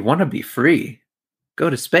 if you want to be free, go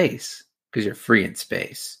to space, because you're free in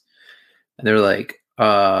space. And they're like,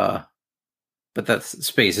 but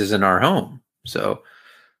space isn't our home, so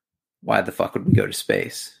why the fuck would we go to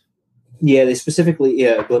space? Yeah, they specifically,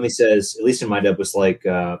 Glimmy says, at least in my dub, was like,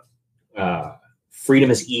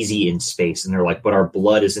 freedom is easy in space. And they're like, but our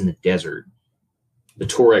blood is in the desert. The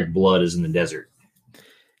Torag blood is in the desert.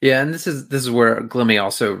 Yeah, and this is where Glimmy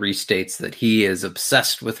also restates that he is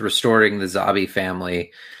obsessed with restoring the Zabi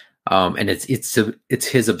family, and it's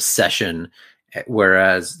his obsession.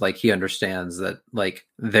 Whereas, like, he understands that, like,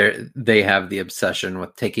 they have the obsession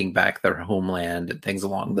with taking back their homeland and things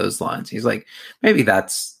along those lines. He's like, maybe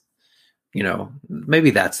that's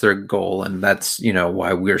their goal, and that's,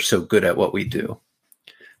 why we're so good at what we do.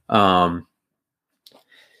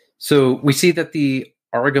 So we see that the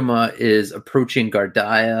Argama is approaching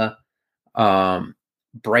Gardaya.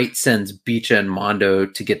 Bright sends Beecha and Mondo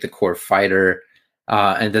to get the core fighter.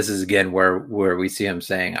 And this is again where we see him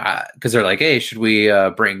saying, because they're like, hey, should we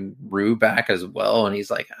bring Rue back as well? And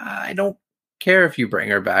he's like, I don't care if you bring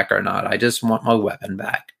her back or not. I just want my weapon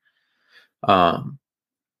back.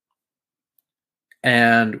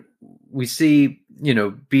 And we see,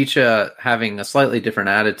 Beecha having a slightly different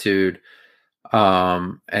attitude.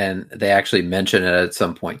 And they actually mention it at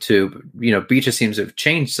some point too. But, Beecha seems to have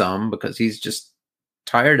changed some because he's just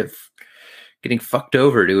tired of getting fucked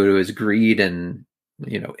over due to his greed and,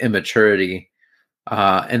 immaturity.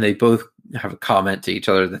 And they both have a comment to each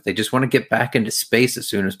other that they just want to get back into space as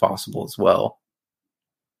soon as possible as well.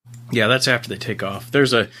 Yeah, that's after they take off.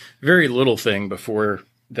 There's a very little thing before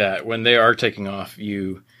that. When they are taking off,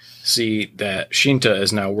 you see that Shinta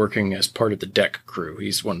is now working as part of the deck crew.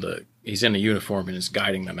 He's in a uniform and is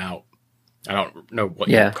guiding them out. I don't know what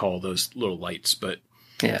you call those little lights, but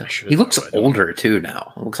yeah, he looks older too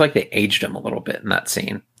now. It looks like they aged him a little bit in that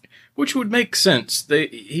scene. Which would make sense.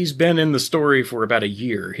 He's been in the story for about a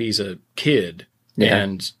year. He's a kid,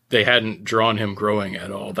 and they hadn't drawn him growing at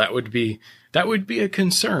all. That would be a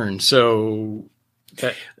concern. So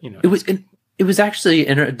that it was actually.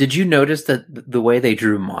 Did you notice that the way they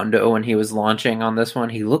drew Mondo when he was launching on this one,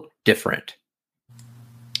 he looked different?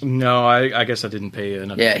 No, I guess I didn't pay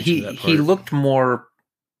enough attention to that part. He looked more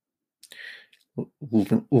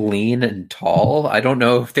lean and tall. I don't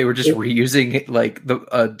know if they were just reusing like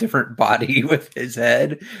a different body with his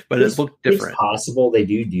head, but it looked different. It's possible they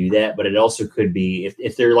do that, but it also could be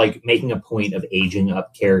if they're like making a point of aging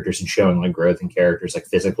up characters and showing like growth in characters like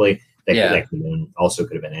physically, that could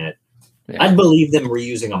have been it. Yeah. I'd believe them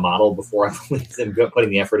reusing a model before I believe them putting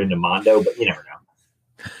the effort into Mondo, but you never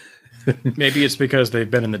know. Maybe it's because they've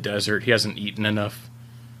been in the desert. He hasn't eaten enough.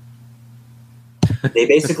 They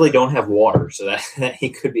basically don't have water, so that he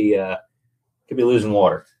could be losing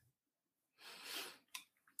water.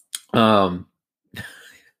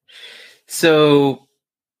 So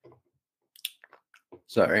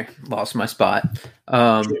sorry, lost my spot.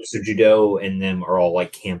 So Judo and them are all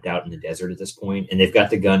like camped out in the desert at this point, and they've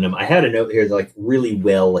got the Gundam. I had a note here, like really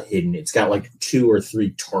well hidden. It's got like 2 or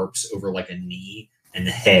 3 tarps over like a knee and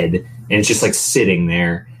the head, and it's just like sitting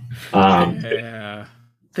there. Yeah.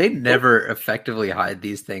 They never effectively hide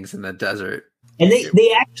these things in the desert. And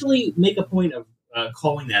they actually make a point of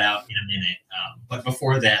calling that out in a minute. But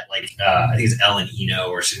before that, like I think it's Elle and Eno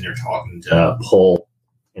are sitting there talking to Pol,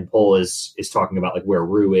 and Pol is talking about like where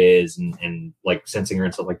Rue is and like sensing her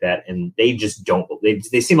and stuff like that. And they just don't.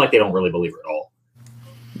 They seem like they don't really believe her at all.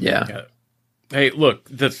 Yeah. Hey, look,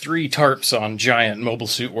 the 3 tarps on giant Mobile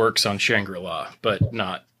Suit Works on Shangri-La, but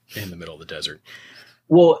not in the middle of the desert.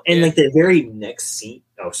 Well, and like the very next scene.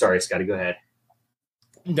 Oh, sorry, Scotty, go ahead.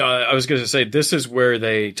 No, I was going to say, this is where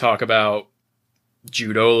they talk about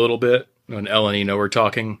Judo a little bit when Elle and Eno are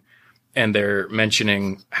talking, and they're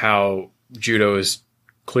mentioning how Judo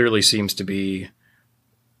clearly seems to be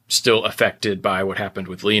still affected by what happened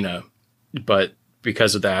with Lena, but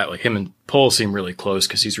because of that, like him and Pol seem really close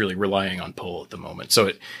because he's really relying on Pol at the moment.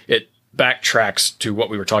 So it backtracks to what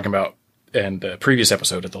we were talking about in the previous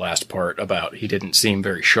episode at the last part about he didn't seem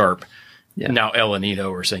very sharp. Yeah. Now Elle and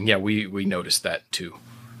Eno are saying, yeah, we noticed that too.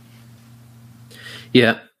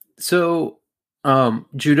 Yeah. So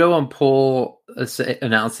Judo and Pol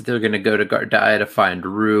announced that they're going to go to Gardaya to find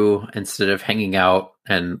Rue instead of hanging out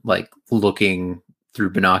and like looking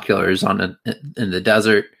through binoculars in the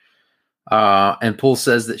desert. And Pool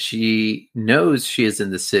says that she knows she is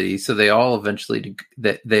in the city, so they all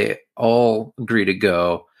agree to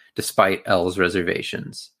go despite L's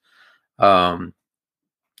reservations.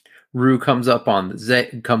 Rue comes up to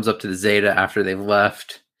the Zeta after they've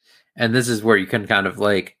left, and this is where you can kind of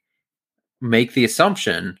like make the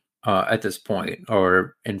assumption at this point,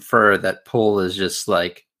 or infer that Pool is just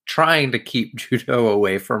like trying to keep Judeau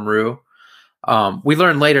away from Rue. We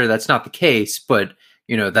learn later that's not the case, but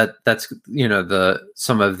that's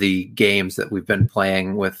some of the games that we've been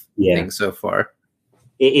playing with things so far.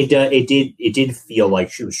 It did feel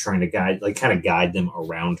like she was trying to guide them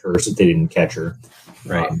around her so that they didn't catch her.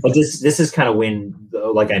 Right. But this is kind of when,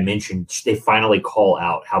 like I mentioned, they finally call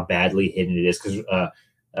out how badly hidden it is, because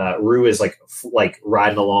Rue is like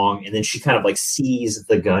riding along, and then she kind of like sees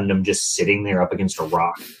the Gundam just sitting there up against a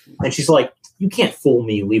rock, and she's like, "You can't fool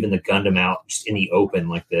me leaving the Gundam out just in the open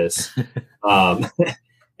like this,"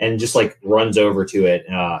 and just like runs over to it,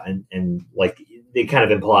 and like it kind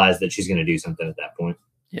of implies that she's going to do something at that point.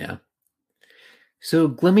 Yeah. So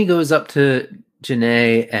Glimmy goes up to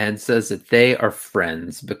Janae and says that they are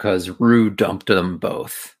friends because Rue dumped them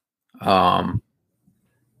both. Yeah,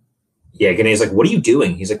 Janae's like, "What are you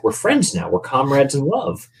doing?" He's like, "We're friends now. We're comrades in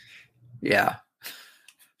love." Yeah.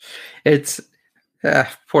 It's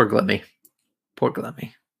poor Glimmy. Poor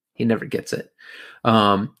Glimmy. He never gets it.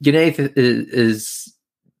 Janae is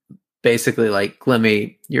basically like,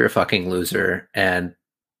 "Glimmy, you're a fucking loser," and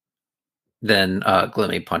then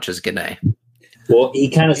Glimmy punches Janae. Well, he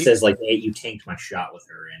kind of says like, "Hey, you tanked my shot with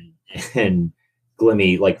her," and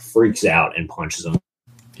Glimmy like freaks out and punches him.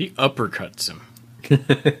 He uppercuts him.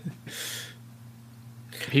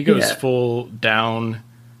 He goes full down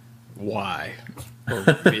Y, or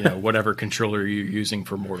whatever controller you're using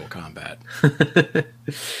for Mortal Kombat.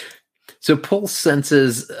 So Pulse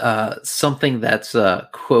senses something that's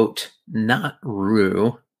quote, not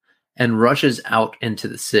Rue, and rushes out into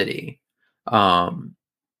the city.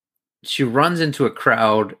 She runs into a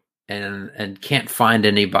crowd and can't find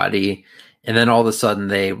anybody, and then all of a sudden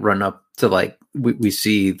they run up to like we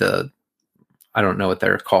see I don't know what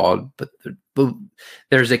they're called, but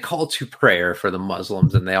there's a call to prayer for the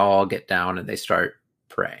Muslims, and they all get down and they start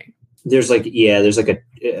praying. There's it's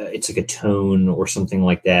like a tone or something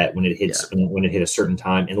like that when it hits when it hit a certain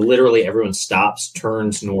time, and literally everyone stops,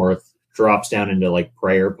 turns north, drops down into like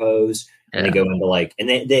prayer pose, and they go into like, and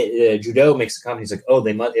Judeau makes a comment. He's like, "Oh,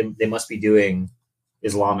 they must be doing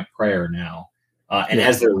Islamic prayer now."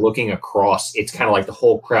 As they're looking across, it's kind of like the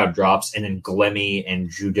whole crowd drops, and then Glimmy and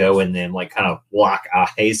Judeau and them like kind of lock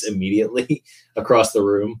eyes immediately across the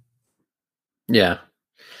room. Yeah,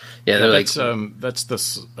 that's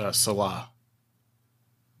the Salah.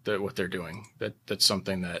 What they're doing. That's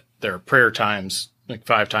something that there are prayer times like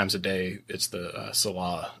 5 times a day. It's the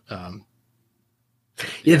Salah.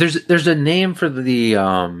 There's a name for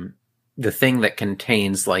the thing that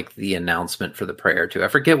contains like the announcement for the prayer too. I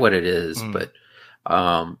forget what it is, but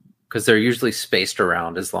because they're usually spaced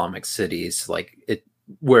around Islamic cities, like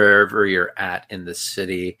wherever you're at in the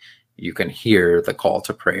city, you can hear the call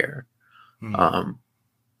to prayer.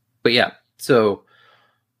 But yeah, so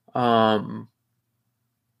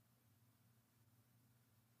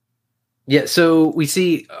so we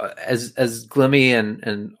see as Glimmy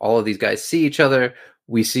and all of these guys see each other,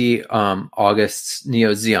 we see August's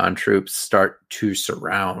Neo-Zeon troops start to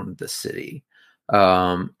surround the city.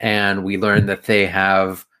 And we learn that they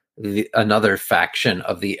have another faction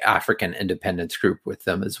of the African independence group with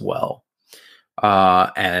them as well.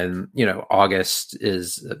 And August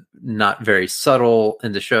is not very subtle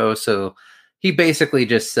in the show, so he basically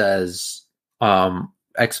just says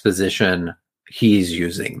exposition. He's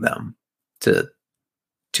using them to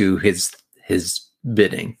his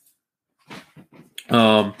bidding.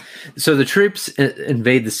 So the troops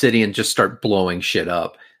invade the city and just start blowing shit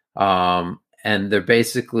up. And they're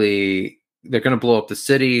going to blow up the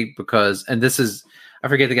city because, and this is, I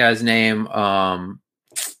forget the guy's name.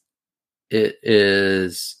 It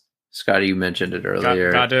is Scotty. You mentioned it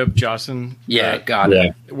earlier. Gadeb Johnson. Yeah,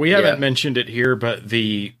 Gadeb. Yeah. We haven't mentioned it here, but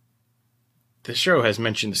the show has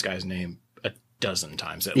mentioned this guy's name a dozen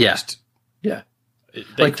times at least. Yeah.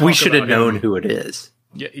 Like we should have known who it is.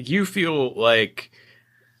 Yeah, you feel like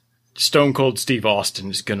Stone Cold Steve Austin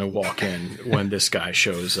is going to walk in when this guy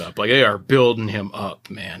shows up. Like they are building him up,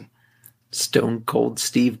 man. Stone Cold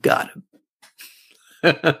Steve got him.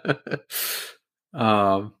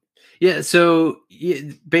 So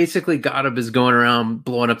basically Gadeb is going around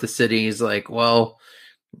blowing up the city. He's like, well,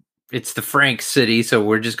 it's the Frank city, so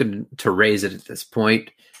we're just going to raise it at this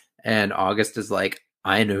point. And August is like,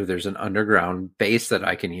 I know there's an underground base that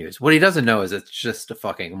I can use. What he doesn't know is it's just a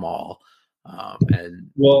fucking mall. And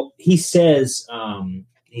Well, he says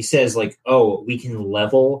like, oh, we can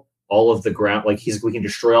level all of the ground. Like we can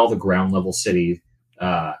destroy all the ground level city,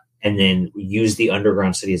 and then use the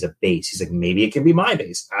underground city as a base. He's like, maybe it can be my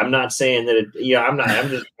base. I'm not saying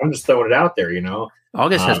that. I'm just throwing it out there.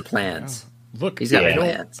 August has plans. Look, He's got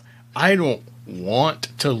plans. I don't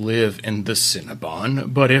want to live in the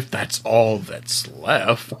Cinnabon, but if that's all that's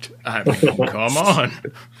left, I mean, come on.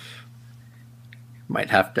 Might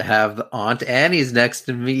have to have Aunt Annie's next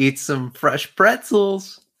to me eat some fresh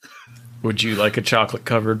pretzels. Would you like a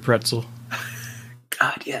chocolate-covered pretzel?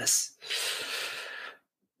 God, yes.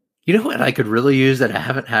 You know what I could really use that I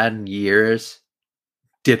haven't had in years?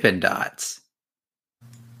 Dippin' Dots.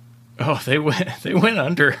 Oh, they went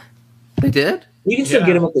under. They did? You can still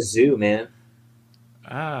get them at the zoo, man.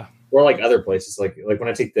 Or like other places, like when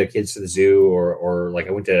I take the kids to the zoo, or like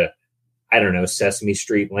I went to, I don't know, Sesame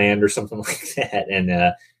Street Land or something like that, and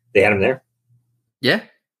they had them there. Yeah.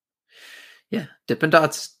 Dippin'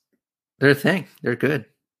 Dots, they're a thing. They're good.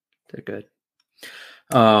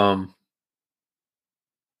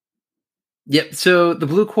 Yep. So the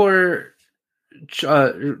Blue Corps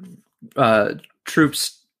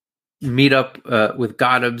troops meet up with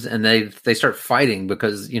Goddams, and they start fighting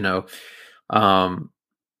because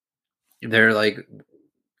they're like,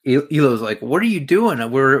 Elo's like, what are you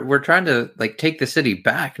doing? We're trying to like take the city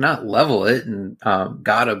back, not level it. And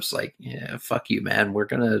Goddam's like, yeah, fuck you, man. We're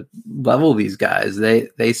gonna level these guys.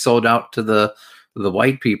 They sold out to the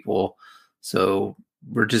white people, so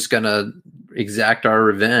we're just gonna exact our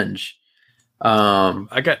revenge.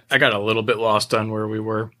 I got a little bit lost on where we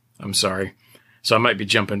were. I'm sorry. So I might be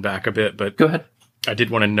jumping back a bit, but go ahead. I did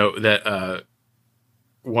want to note that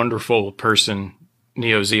wonderful person,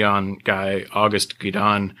 Neo Zeon guy, August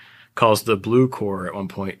Guidon, calls the Blue Corps at one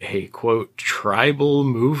point a, quote, tribal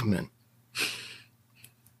movement.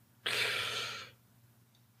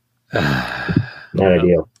 Not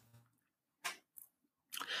ideal.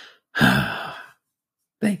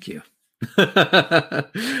 Thank you. Yeah,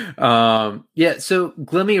 so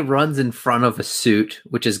Glimmy runs in front of a suit,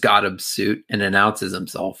 which is Goddam's suit, and announces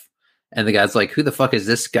himself. And the guy's like, who the fuck is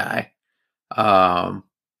this guy? But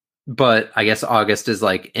I guess August is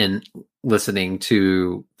like in listening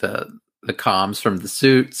to the comms from the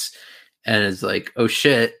suits and is like, oh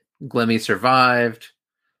shit, Glimmy survived.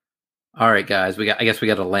 All right, guys, I guess we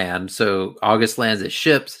got to land. So August lands at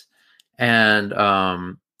ships, and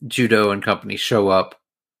Judo and company show up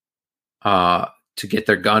to get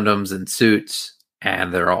their Gundams and suits,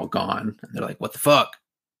 and they're all gone. And they're like, what the fuck?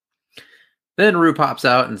 Then Rue pops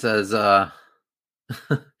out and says,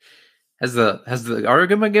 has the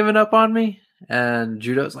Argama given up on me? And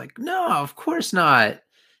Judo's like, no, of course not.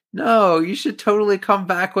 No, you should totally come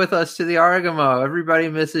back with us to the Argama. Everybody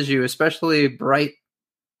misses you, especially Bright.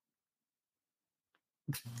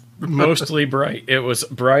 Mostly Bright.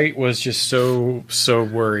 Bright was just so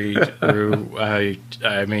worried. I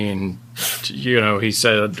mean, he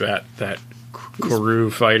said that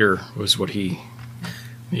Koru fighter was what he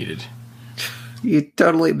needed. He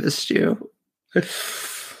totally missed you.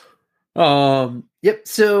 Yep.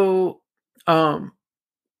 So,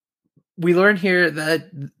 we learn here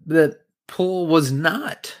that Pull was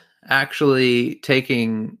not actually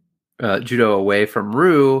taking Judo away from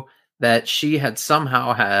Rue, that she had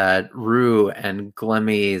somehow had Rue and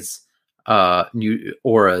Glemmy's new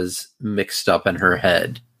auras mixed up in her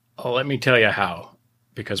head. Oh, let me tell you how.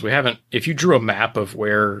 Because if you drew a map of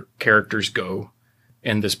where characters go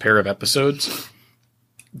in this pair of episodes,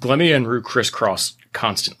 Glemmy and Rue crisscross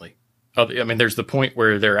constantly. I mean, there's the point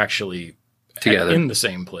where they're actually together in the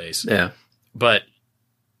same place. Yeah. But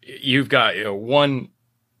you've got one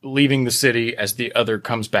leaving the city as the other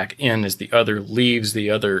comes back in, as the other leaves, the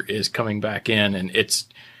other is coming back in. And it's,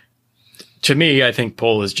 to me, I think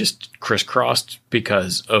Pull is just crisscrossed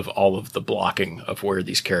because of all of the blocking of where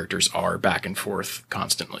these characters are back and forth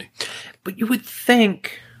constantly. But you would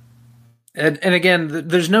think, and again,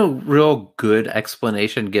 there's no real good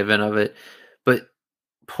explanation given of it, but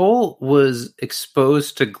Pull was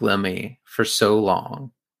exposed to Glimmy for so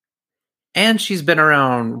long, and she's been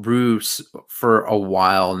around Roos for a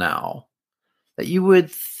while now, that you would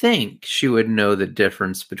think she would know the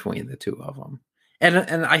difference between the two of them. And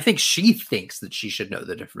I think she thinks that she should know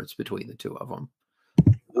the difference between the two of them.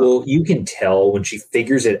 Well, you can tell when she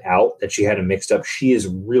figures it out that she had them mixed up. She is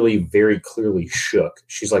really very clearly shook.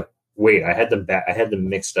 She's like, wait, I had them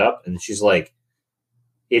mixed up. And she's like,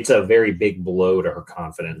 it's a very big blow to her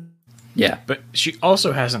confidence. Yeah. But she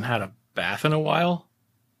also hasn't had a bath in a while.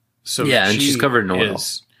 So yeah, and she's covered in oil.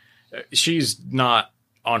 she's not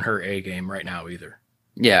on her A game right now either.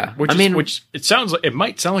 Yeah. Which it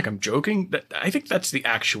might sound like I'm joking. That I think that's the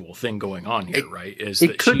actual thing going on here, right?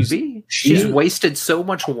 It could be. She's wasted so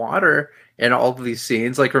much water in all of these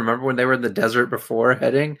scenes. Like, remember when they were in the desert before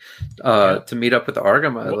heading to meet up with the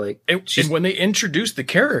Argama? And when they introduced the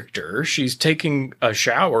character, she's taking a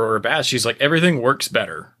shower or a bath. She's like, everything works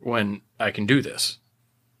better when I can do this.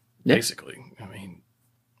 Yeah. Basically. I mean,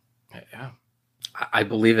 yeah. I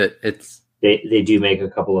believe it. They do make a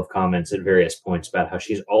couple of comments at various points about how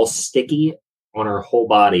she's all sticky on her whole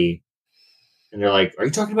body. And they're like, are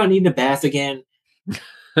you talking about needing a bath again?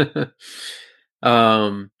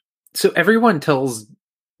 So everyone tells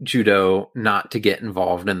Judo not to get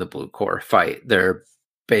involved in the Blue Corps fight. They're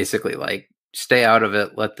basically like, stay out of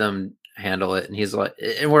it, let them handle it. And he's like,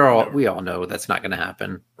 and we all know that's not going to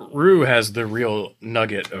happen. Rue has the real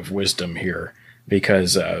nugget of wisdom here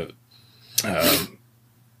because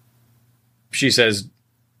she says,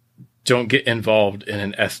 don't get involved in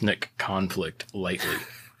an ethnic conflict lightly.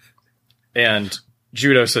 And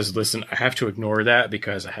Judo says, listen, I have to ignore that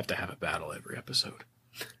because I have to have a battle every episode.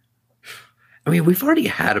 I mean, we've already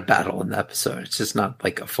had a battle in the episode. It's just not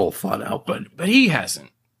like a full thought out. But he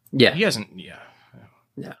hasn't. Yeah. He hasn't. Yeah.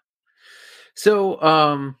 Yeah.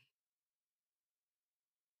 So,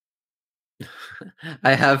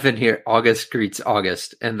 I have in here August greets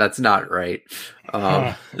August, and that's not right.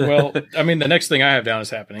 Well, I mean, the next thing I have down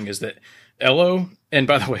is happening is that Ello, and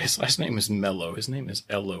by the way, his last name is Mello. His name is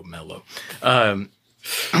Ello Mello.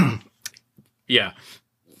 Yeah.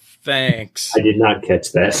 Thanks. I did not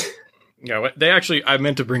catch that. Yeah, I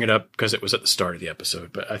meant to bring it up because it was at the start of the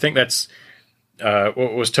episode, but I think that's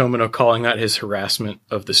what was Tomino calling that his harassment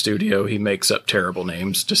of the studio. He makes up terrible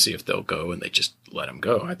names to see if they'll go, and they just let him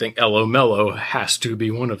go. I think Ello Mello has to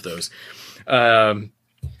be one of those.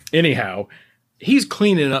 Anyhow, he's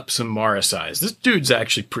cleaning up some Marasi's. This dude's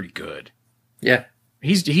actually pretty good. Yeah.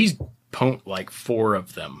 He's pwned like 4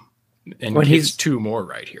 of them, and he's 2 more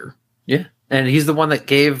right here. Yeah, and he's the one that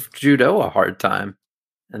gave Judo a hard time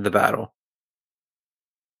in the battle.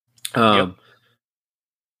 Yeah,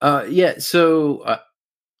 so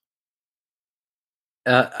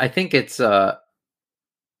I think it's I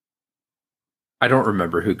don't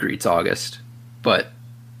remember who greets August, but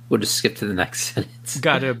we'll just skip to the next sentence.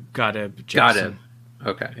 Got him.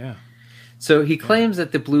 Okay. Yeah. So he claims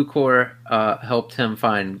that the Blue Corps helped him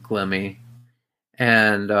find Glimmy,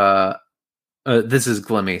 and this is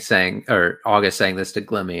Glimmy saying, or August saying this to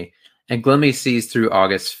Glimmy. And Glimmy sees through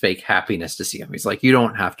August's fake happiness to see him. He's like, you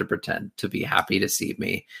don't have to pretend to be happy to see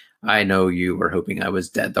me. I know you were hoping I was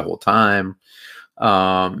dead the whole time.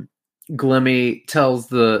 Glimmy tells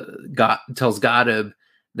Gadib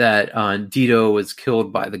that Dido was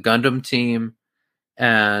killed by the Gundam team.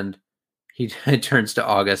 And he turns to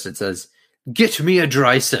August and says, get me a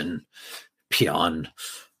Dryson, peon.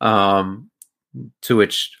 To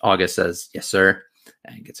which August says, yes, sir.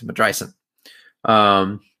 And gets him a Dryson.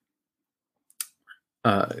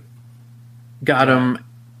 Got him.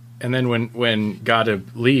 And then when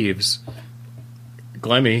Gadib leaves,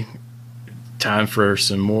 Glemmy, time for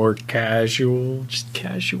some more casual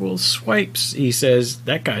swipes. He says,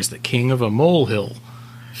 that guy's the king of a molehill.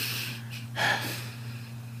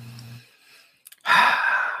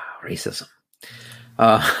 Racism.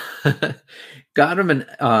 Gadib and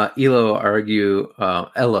Ello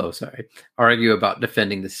argue about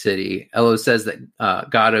defending the city. Ello says that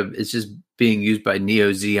Gadib is just being used by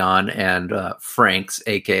Neo Zeon and Franks,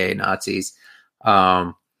 aka Nazis.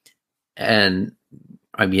 And I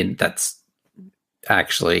mean, that's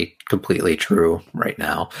actually completely true right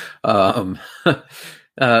now. Glimmy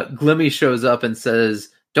shows up and says,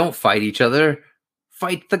 don't fight each other,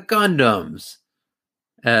 fight the Gundams.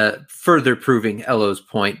 Further proving Ello's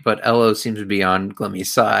point, but Ello seems to be on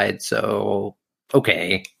Glimmy's side, so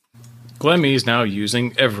okay. Glimmy is now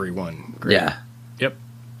using everyone. Great. Yeah. Yep.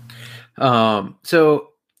 So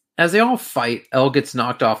as they all fight, El gets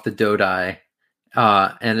knocked off the Dodai,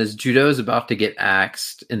 and as Judo's about to get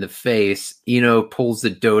axed in the face, Ino pulls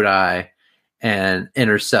the Dodai and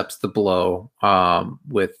intercepts the blow.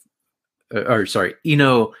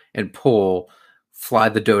 Ino and Pull fly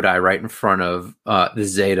the Dodai right in front of the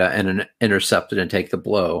Zeta and intercept it and take the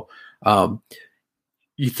blow.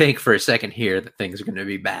 You think for a second here that things are going to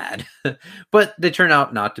be bad, but they turn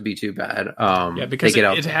out not to be too bad. Because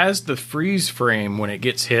it has the freeze frame when it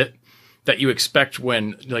gets hit that you expect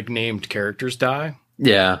when like named characters die.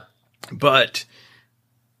 Yeah. But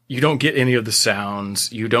you don't get any of the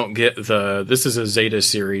sounds. You don't get this is a Zeta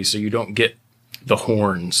series, so you don't get the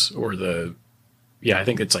horns or I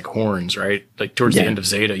think it's like horns, right? Like towards the end of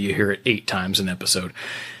Zeta, you hear it 8 times an episode.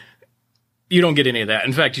 you don't get any of that.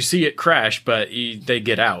 In fact, you see it crash, but they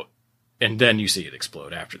get out, and then you see it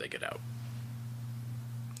explode after they get out.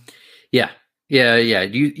 Yeah.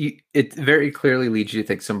 You it very clearly leads you to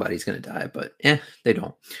think somebody's going to die, but they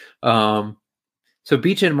don't. So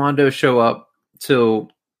Beach and Mondo show up. So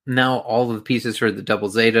now all of the pieces for the Double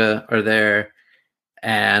Zeta are there,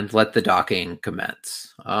 and let the docking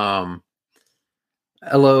commence.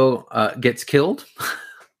 Elo gets killed.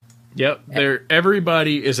 Yep,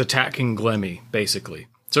 everybody is attacking Glemmy, basically.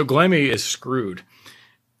 So Glemmy is screwed.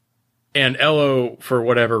 And Elo, for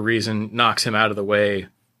whatever reason, knocks him out of the way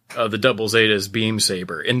of the Double Zeta's beam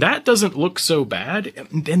saber. And that doesn't look so bad.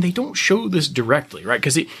 And they don't show this directly, right?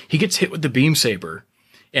 Because he gets hit with the beam saber,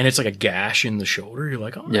 and it's like a gash in the shoulder. You're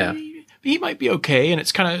like, oh, yeah, he might be okay. And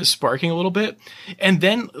it's kind of sparking a little bit. And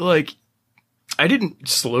then, like, I didn't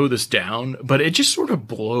slow this down, but it just sort of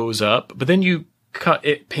blows up. But then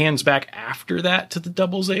it pans back after that to the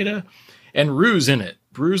Double Zeta, and Rue's in it.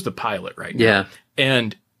 Rue's the pilot right now. Yeah.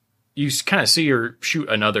 And you kind of see her shoot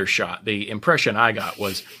another shot. The impression I got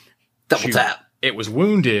was double tap. It was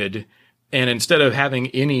wounded, and instead of having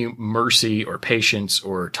any mercy or patience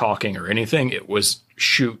or talking or anything, it was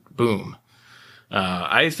shoot, boom.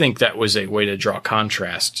 I think that was a way to draw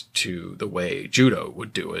contrast to the way Judo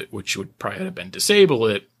would do it, which would probably have been disable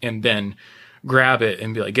it and then grab it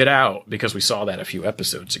and be like, get out, because we saw that a few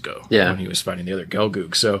episodes ago when he was fighting the other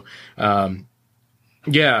Gelgoog. So, and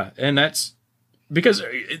that's because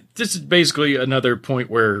this is basically another point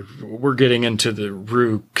where we're getting into the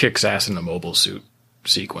Rue kicks ass in the mobile suit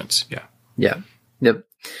sequence. Yeah. Yeah. Yep.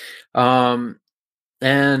 And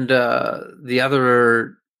the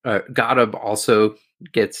other Godob also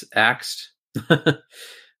gets axed.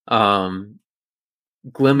 Glimmy.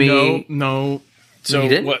 No.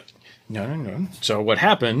 So what? No. So what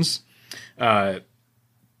happens? We're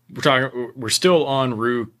still on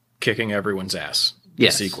Rue kicking everyone's ass.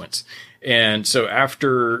 Sequence. And so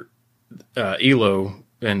after Elo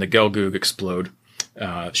and the Gelgoog explode,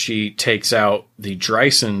 she takes out the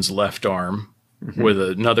Dryson's left arm with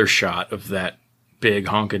another shot of that big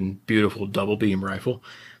honking beautiful double beam rifle.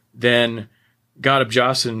 Then Godob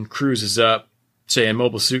Jacen cruises up, saying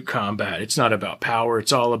mobile suit combat, it's not about power,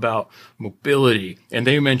 it's all about mobility. And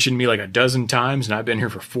they mentioned me like a dozen times, and I've been here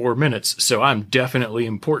for 4 minutes, so I'm definitely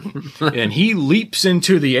important. And he leaps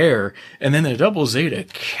into the air, and then the Double Zeta,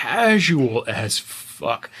 casual as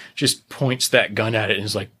fuck, just points that gun at it and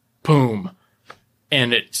is like, boom.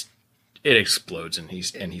 And it explodes, and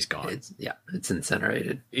he's gone. It's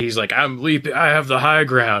incinerated. He's like, I'm leaping, I have the high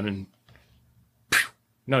ground, and phew,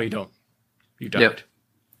 no, you don't. You died.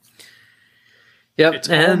 Yep. It's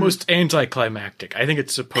almost anticlimactic. I think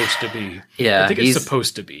it's supposed to be. Yeah. I think it's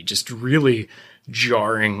supposed to be just really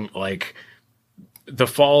jarring. Like, the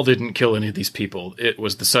fall didn't kill any of these people. It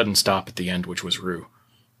was the sudden stop at the end, which was Rue.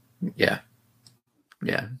 Yeah.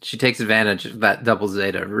 Yeah. She takes advantage of that Double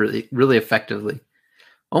Zeta really, really effectively.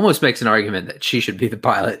 Almost makes an argument that she should be the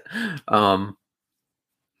pilot.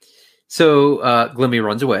 So Glimmy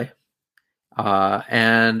runs away.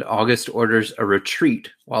 And August orders a retreat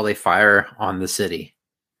while they fire on the city,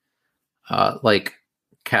 like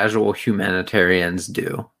casual humanitarians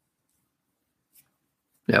do.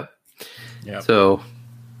 Yep. So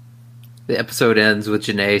the episode ends with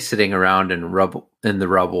Janae sitting around in the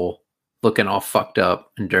rubble, looking all fucked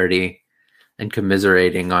up and dirty, and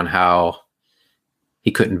commiserating on how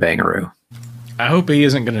he couldn't bang a Rue. I hope he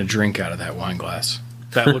isn't going to drink out of that wine glass.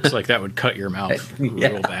 That looks like that would cut your mouth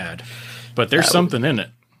real bad. But there's something in it.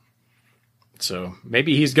 So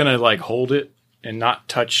maybe he's going to like hold it and not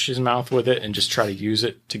touch his mouth with it and just try to use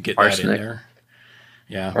it to get that in there.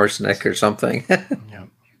 Yeah. Arsenic or something.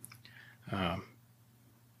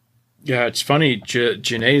 Yeah, it's funny.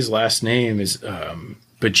 Janae's last name is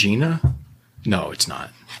Bagina? No, it's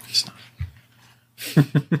not. It's not.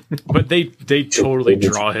 But they totally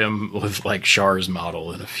draw him with like Char's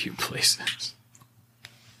model in a few places.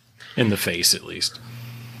 In the face, at least.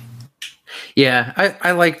 Yeah,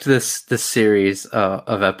 I liked this series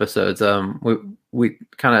of episodes. We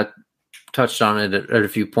kind of touched on it at a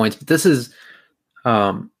few points, but this is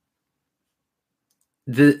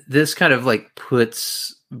this kind of like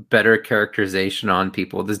puts better characterization on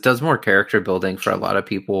people. This does more character building for a lot of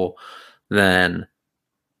people than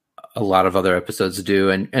a lot of other episodes do,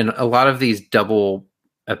 and a lot of these double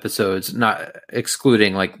episodes, not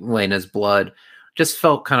excluding like Lena's blood, just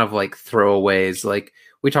felt kind of like throwaways. Like,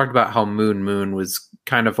 we talked about how Moon was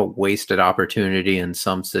kind of a wasted opportunity in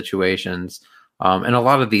some situations. And a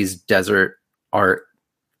lot of these desert art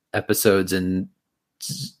episodes in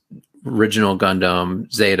original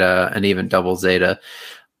Gundam, Zeta, and even Double Zeta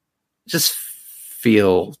just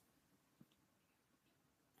feel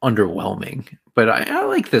underwhelming. But I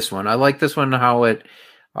like this one. I like this one how it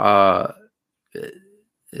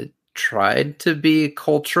tried to be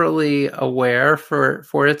culturally aware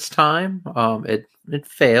for its time. It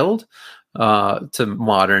failed to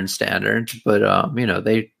modern standards, but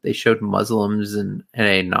they showed Muslims in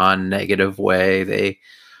a non-negative way. They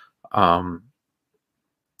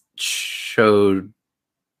showed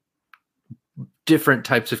different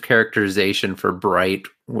types of characterization for Bright,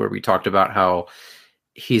 where we talked about how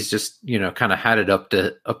he's just kind of had it up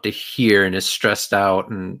to here and is stressed out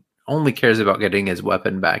and only cares about getting his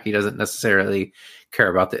weapon back. He doesn't necessarily care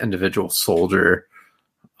about the individual soldier.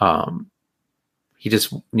 He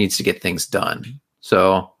just needs to get things done.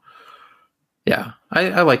 So yeah,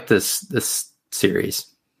 I like this series.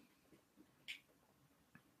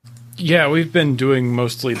 Yeah, we've been doing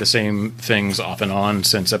mostly the same things off and on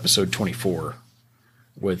since episode 24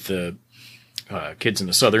 with the kids in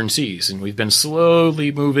the southern seas. And we've been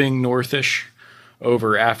slowly moving northish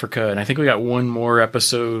over Africa. And I think we got one more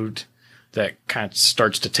episode that kind of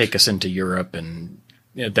starts to take us into Europe. And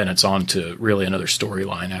then it's on to really another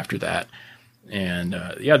storyline after that. And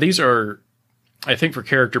these are, I think, for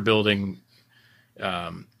character building,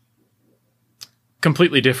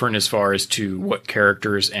 completely different as far as to what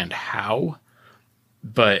characters and how.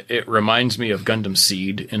 But it reminds me of Gundam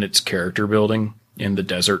Seed in its character building in the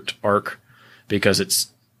desert arc, because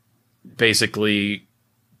it's basically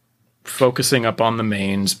focusing up on the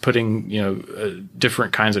mains, putting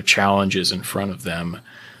different kinds of challenges in front of them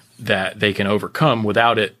that they can overcome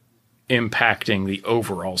without it impacting the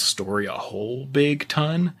overall story a whole big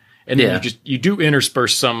ton. And then you do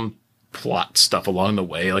intersperse some plot stuff along the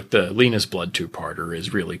way, like the Lena's Blood two-parter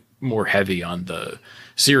is really more heavy on the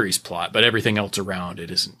series plot, but everything else around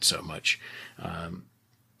it isn't so much.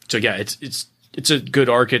 So yeah, it's a good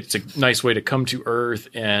arc. It's a nice way to come to Earth,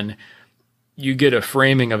 and you get a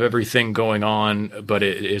framing of everything going on, but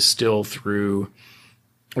it is still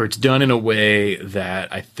it's done in a way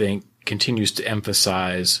that I think continues to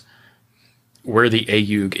emphasize where the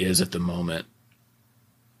AUG is at the moment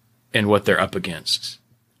and what they're up against.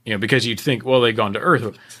 Because you'd think, well, they've gone to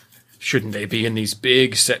Earth. Shouldn't they be in these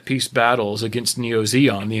big set-piece battles against Neo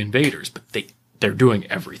Zeon, the invaders? But they're doing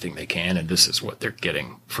everything they can, and this is what they're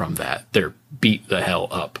getting from that. They're beat the hell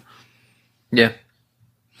up. Yeah.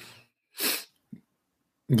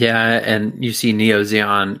 Yeah, and you see Neo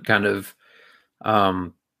Zeon kind of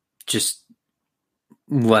just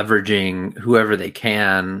leveraging whoever they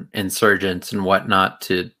can, insurgents and whatnot,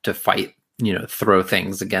 to fight, throw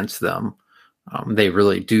things against them. They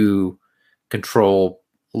really do control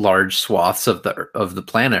large swaths of the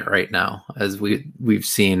planet right now, as we've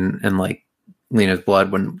seen in like Lena's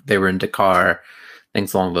Blood when they were in Dakar,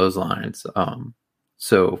 things along those lines.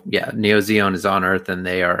 So yeah, Neo Zeon is on Earth, and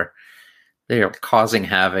they are causing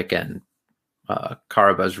havoc, and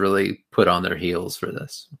Karaba's really put on their heels for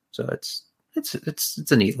this. So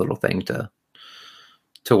it's a neat little thing to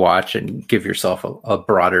watch and give yourself a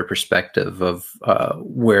broader perspective of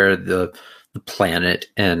where the planet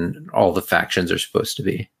and all the factions are supposed to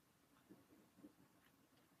be.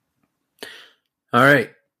 All right.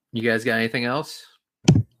 You guys got anything else?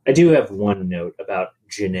 I do have one note about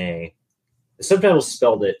Jeunet. The subtitle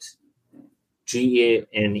spelled it Genet.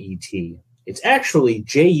 It's actually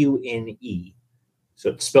June. So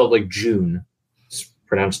it's spelled like June. It's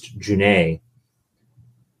pronounced Jeunet.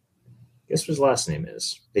 Guess what his last name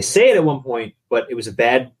is? They say it at one point, but it was a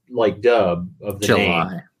bad dub of the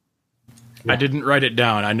name. I didn't write it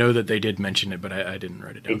down. I know that they did mention it, but I didn't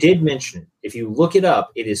write it down. They did mention it. If you look it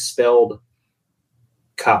up, it is spelled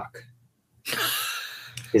Cock.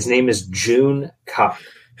 His name is June Cock.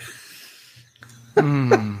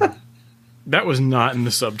 That was not in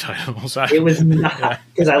the subtitles. It was not,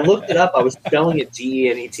 because I looked it up. I was spelling it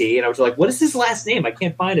Genet, and I was like, what is his last name? I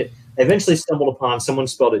can't find it. I eventually stumbled upon someone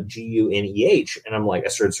spelled it Guneh, and I'm like, I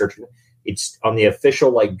started searching. It's on the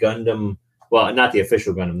official Gundam. Well, not the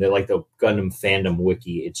official Gundam. They're like the Gundam fandom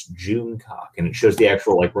wiki. It's June Cock, and it shows the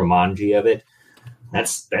actual Romanji of it.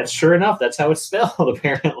 That's sure enough. That's how it's spelled.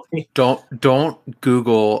 Apparently, don't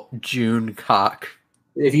Google June Cock.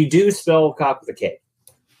 If you do spell cock with a K,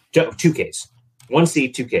 2 Ks, 1 C,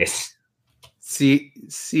 2 Ks.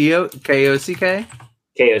 Kock?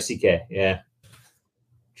 Kock, yeah.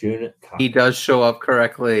 June Cock. He does show up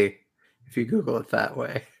correctly if you Google it that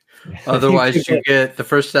way. Otherwise, you get the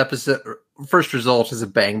first episode. First result is a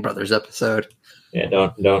Bang Brothers episode. Yeah,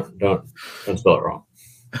 don't spell it wrong.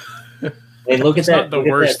 Lane, look at that. Not the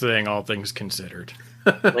worst thing, all things considered.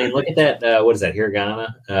 Lane, look at that. What is that?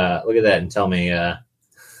 Hiragana? Look at that and tell me how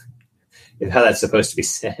that's supposed to be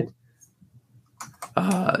said.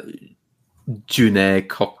 June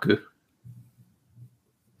Koku.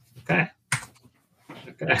 Okay.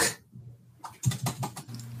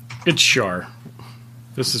 It's Char.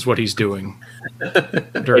 This is what he's doing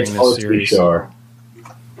during this series. Char.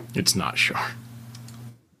 It's not Char.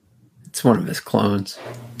 It's one of his clones.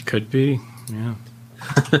 Could be. Yeah.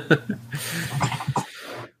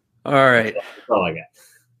 All right. That's all I got.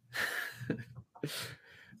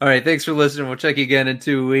 All right. Thanks for listening. We'll check you again in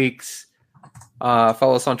 2 weeks.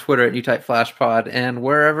 Follow us on Twitter at NewTypeFlashPod and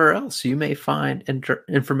wherever else you may find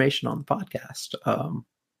information on the podcast.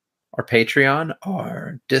 Our Patreon,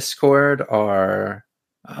 our Discord, our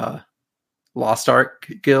Lost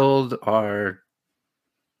Ark Guild, our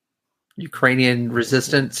Ukrainian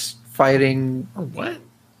resistance fighting. Or what?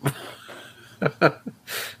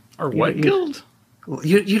 Or what guild?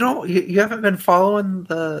 You haven't been following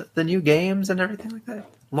the new games and everything like that?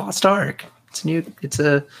 Lost Ark. It's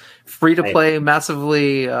a free to play,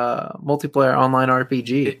 massively multiplayer online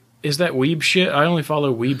RPG. Is that weeb shit? I only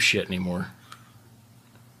follow weeb shit anymore.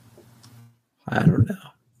 I don't know.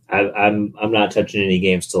 I'm not touching any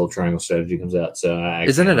games till Triangle Strategy comes out. So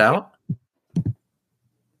isn't it out?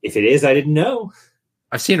 If it is, I didn't know.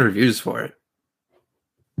 I've seen reviews for it.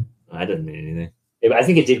 I didn't mean anything. I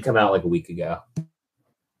think it did come out like a week ago,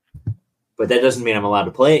 but that doesn't mean I'm allowed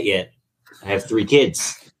to play it yet. I have 3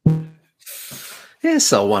 kids. Yeah,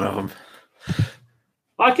 sell one of them.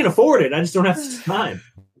 I can afford it. I just don't have the time.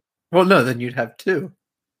 Well, no, then you'd have 2.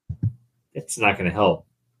 It's not going to help.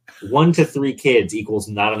 1 to 3 kids equals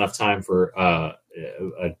not enough time for a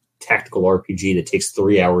tactical RPG that takes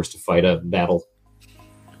 3 hours to fight a battle.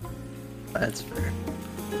 That's fair.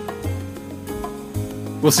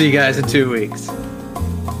 We'll see you guys in 2 weeks.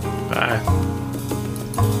 Bye.